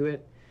get into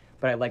it,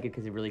 but I like it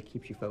because it really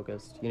keeps you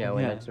focused, you know,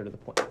 and that's sort of the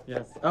point.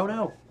 Yes. Oh,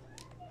 no.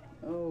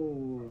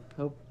 Oh,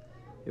 hope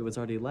it was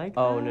already like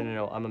Oh, that.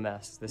 no. I'm a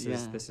mess. This Yeah.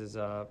 is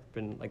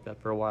been like that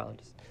for a while. I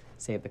just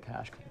save the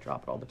cash because I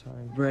drop it all the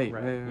time. Right.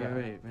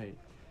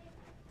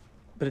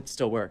 But it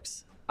still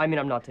works. I mean,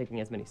 I'm not taking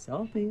as many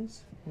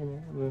selfies. You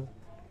know.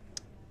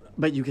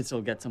 But you could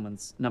still get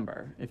someone's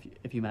number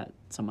if you met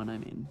someone, I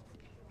mean,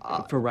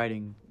 for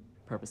writing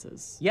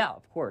purposes. Yeah,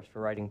 of course,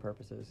 for writing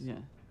purposes. Yeah.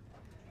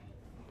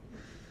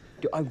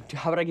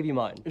 How would I give you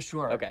mine?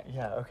 Sure. Okay.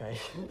 Yeah, okay.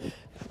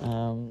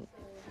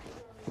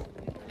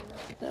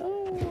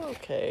 No,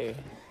 okay.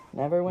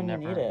 Never when you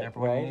need it, Never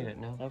when right? you need it,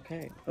 no.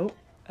 Okay. Oh,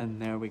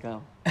 and there we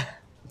go.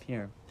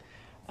 Here.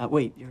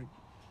 Wait,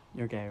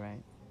 you're gay,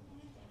 right?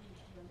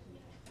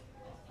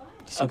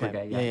 Super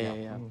okay.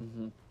 gay, Yeah.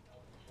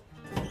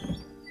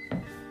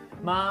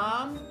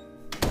 Mom?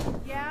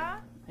 Yeah?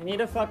 I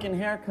need a fucking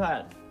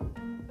haircut.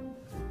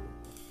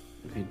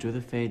 Okay, do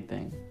the fade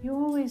thing. You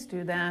always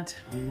do that.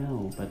 I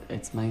know, but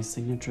it's my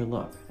signature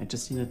look. I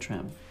just need a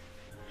trim.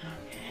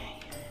 Okay.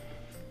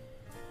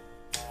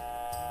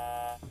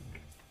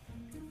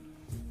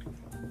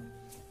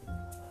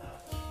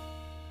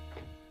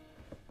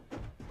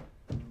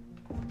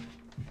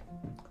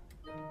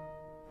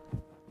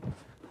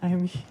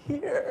 I'm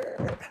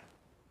here.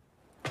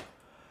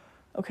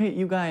 Okay,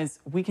 you guys,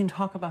 we can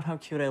talk about how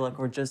cute I look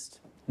or just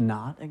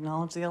not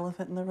acknowledge the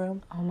elephant in the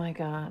room. Oh my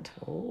God.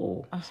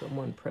 Oh,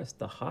 someone pressed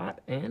the hot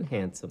and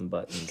handsome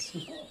buttons.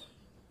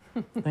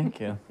 Thank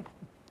you.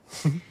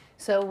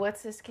 So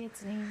what's this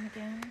kid's name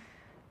again?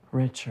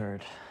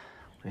 Richard.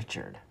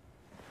 Richard.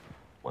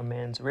 One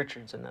man's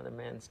Richard's another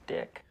man's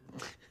dick.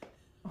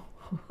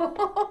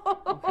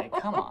 Okay,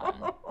 come on.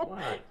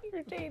 What?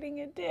 You're dating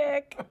a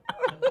dick.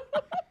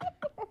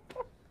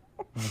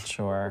 Not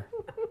sure.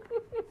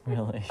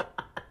 Really.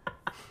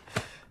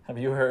 Have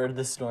you heard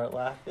the snort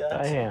laugh yet?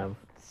 I have.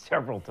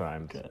 Several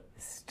times. Good.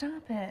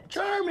 Stop it.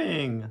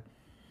 Charming.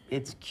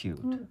 It's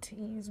cute. Don't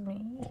tease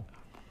me.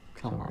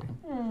 Come on.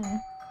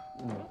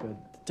 No, good.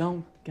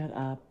 Don't get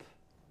up.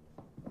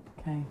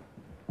 Okay.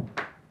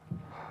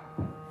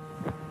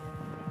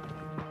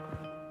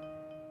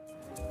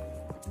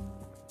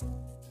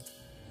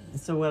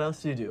 So what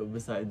else do you do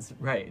besides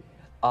write?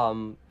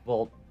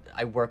 Well,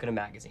 I work in a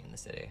magazine in the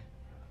city.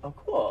 Oh,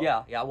 cool.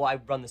 Yeah. Well, I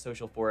run the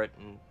social for it,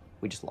 and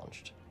we just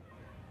launched.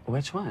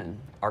 Which one?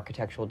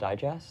 Architectural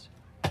Digest.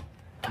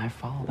 I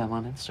follow them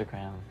on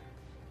Instagram.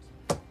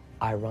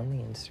 I run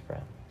the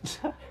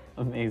Instagram.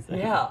 Amazing.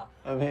 Yeah.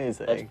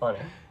 Amazing. That's funny.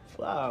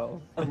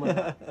 Wow.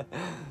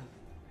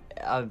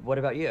 What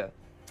about you?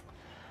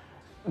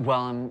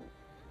 Well, I'm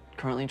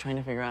currently trying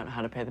to figure out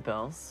how to pay the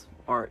bills,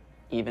 or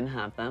even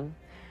have them,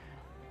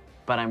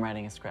 but I'm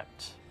writing a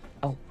script.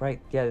 Oh, right.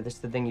 Yeah, this is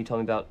the thing you told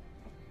me about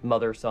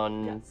mother,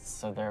 son. Yes,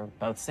 so they're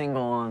both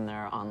single and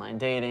they're online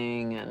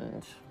dating,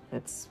 and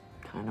it's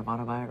kind of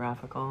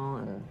autobiographical,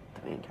 and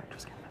the main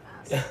character's kind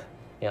of a mess.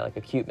 Yeah, like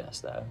a cute mess,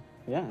 though.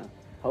 Yeah,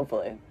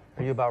 hopefully.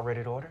 Are you about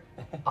ready to order?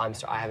 I'm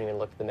sorry, I haven't even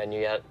looked at the menu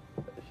yet.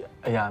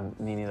 Yeah,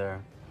 me neither.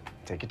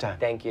 Take your time.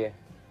 Thank you.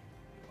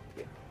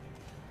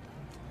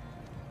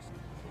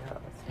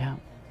 Yeah.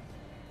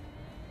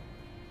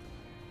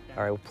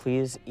 All right, well,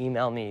 please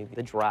email me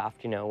the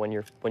draft, you know, when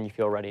you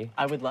feel ready.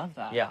 I would love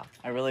that. Yeah.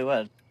 I really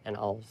would. And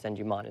I'll send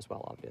you mine as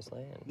well, obviously.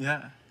 And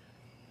Yeah.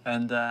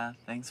 And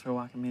thanks for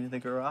walking me to the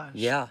garage.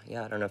 yeah,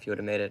 I don't know if you would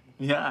have made it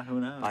Yeah, who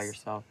knows? by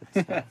yourself.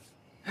 It's,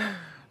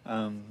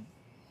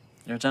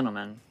 You're a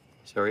gentleman.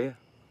 so are you.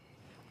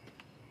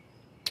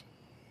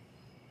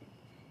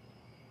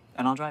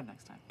 And I'll drive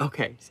next time.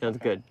 Okay, sounds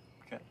good.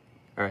 Good.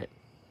 All right.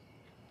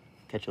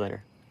 Catch you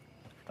later.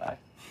 Bye.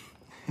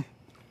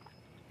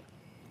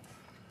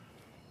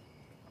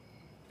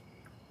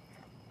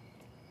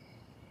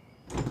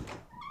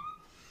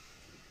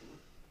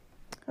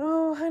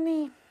 Oh,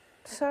 honey.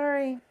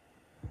 Sorry.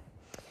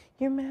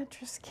 Your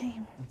mattress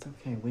came. It's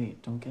okay.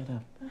 Wait, don't get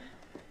up.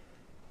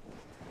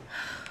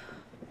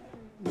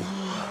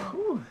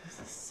 Ooh, this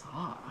is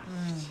soft.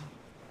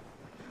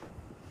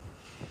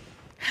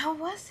 How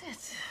was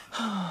it?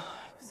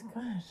 It was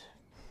good.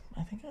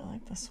 I think I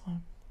like this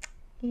one.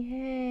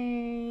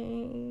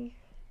 Yay.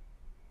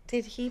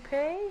 Did he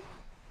pay?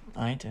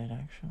 I did,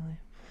 actually.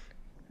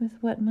 With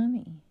what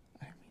money?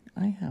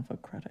 I have a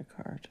credit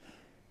card,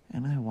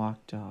 and I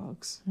walk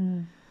dogs.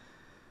 Hmm.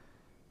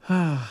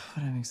 But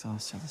I'm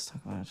exhausted. Let's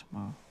talk about it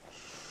tomorrow.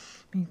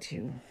 Me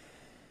too.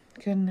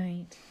 Good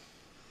night.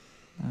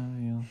 Love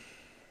you.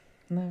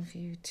 Love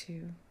you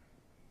too.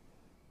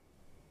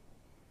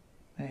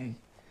 Hey,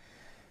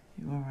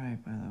 you were right,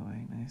 by the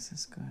way. Nice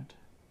is good.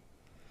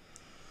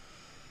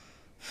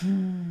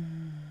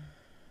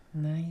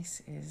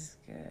 Nice is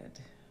good.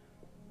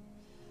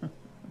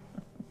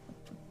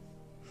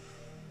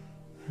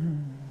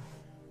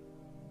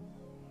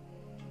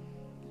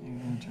 You're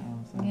gonna turn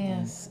off that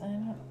Yes, I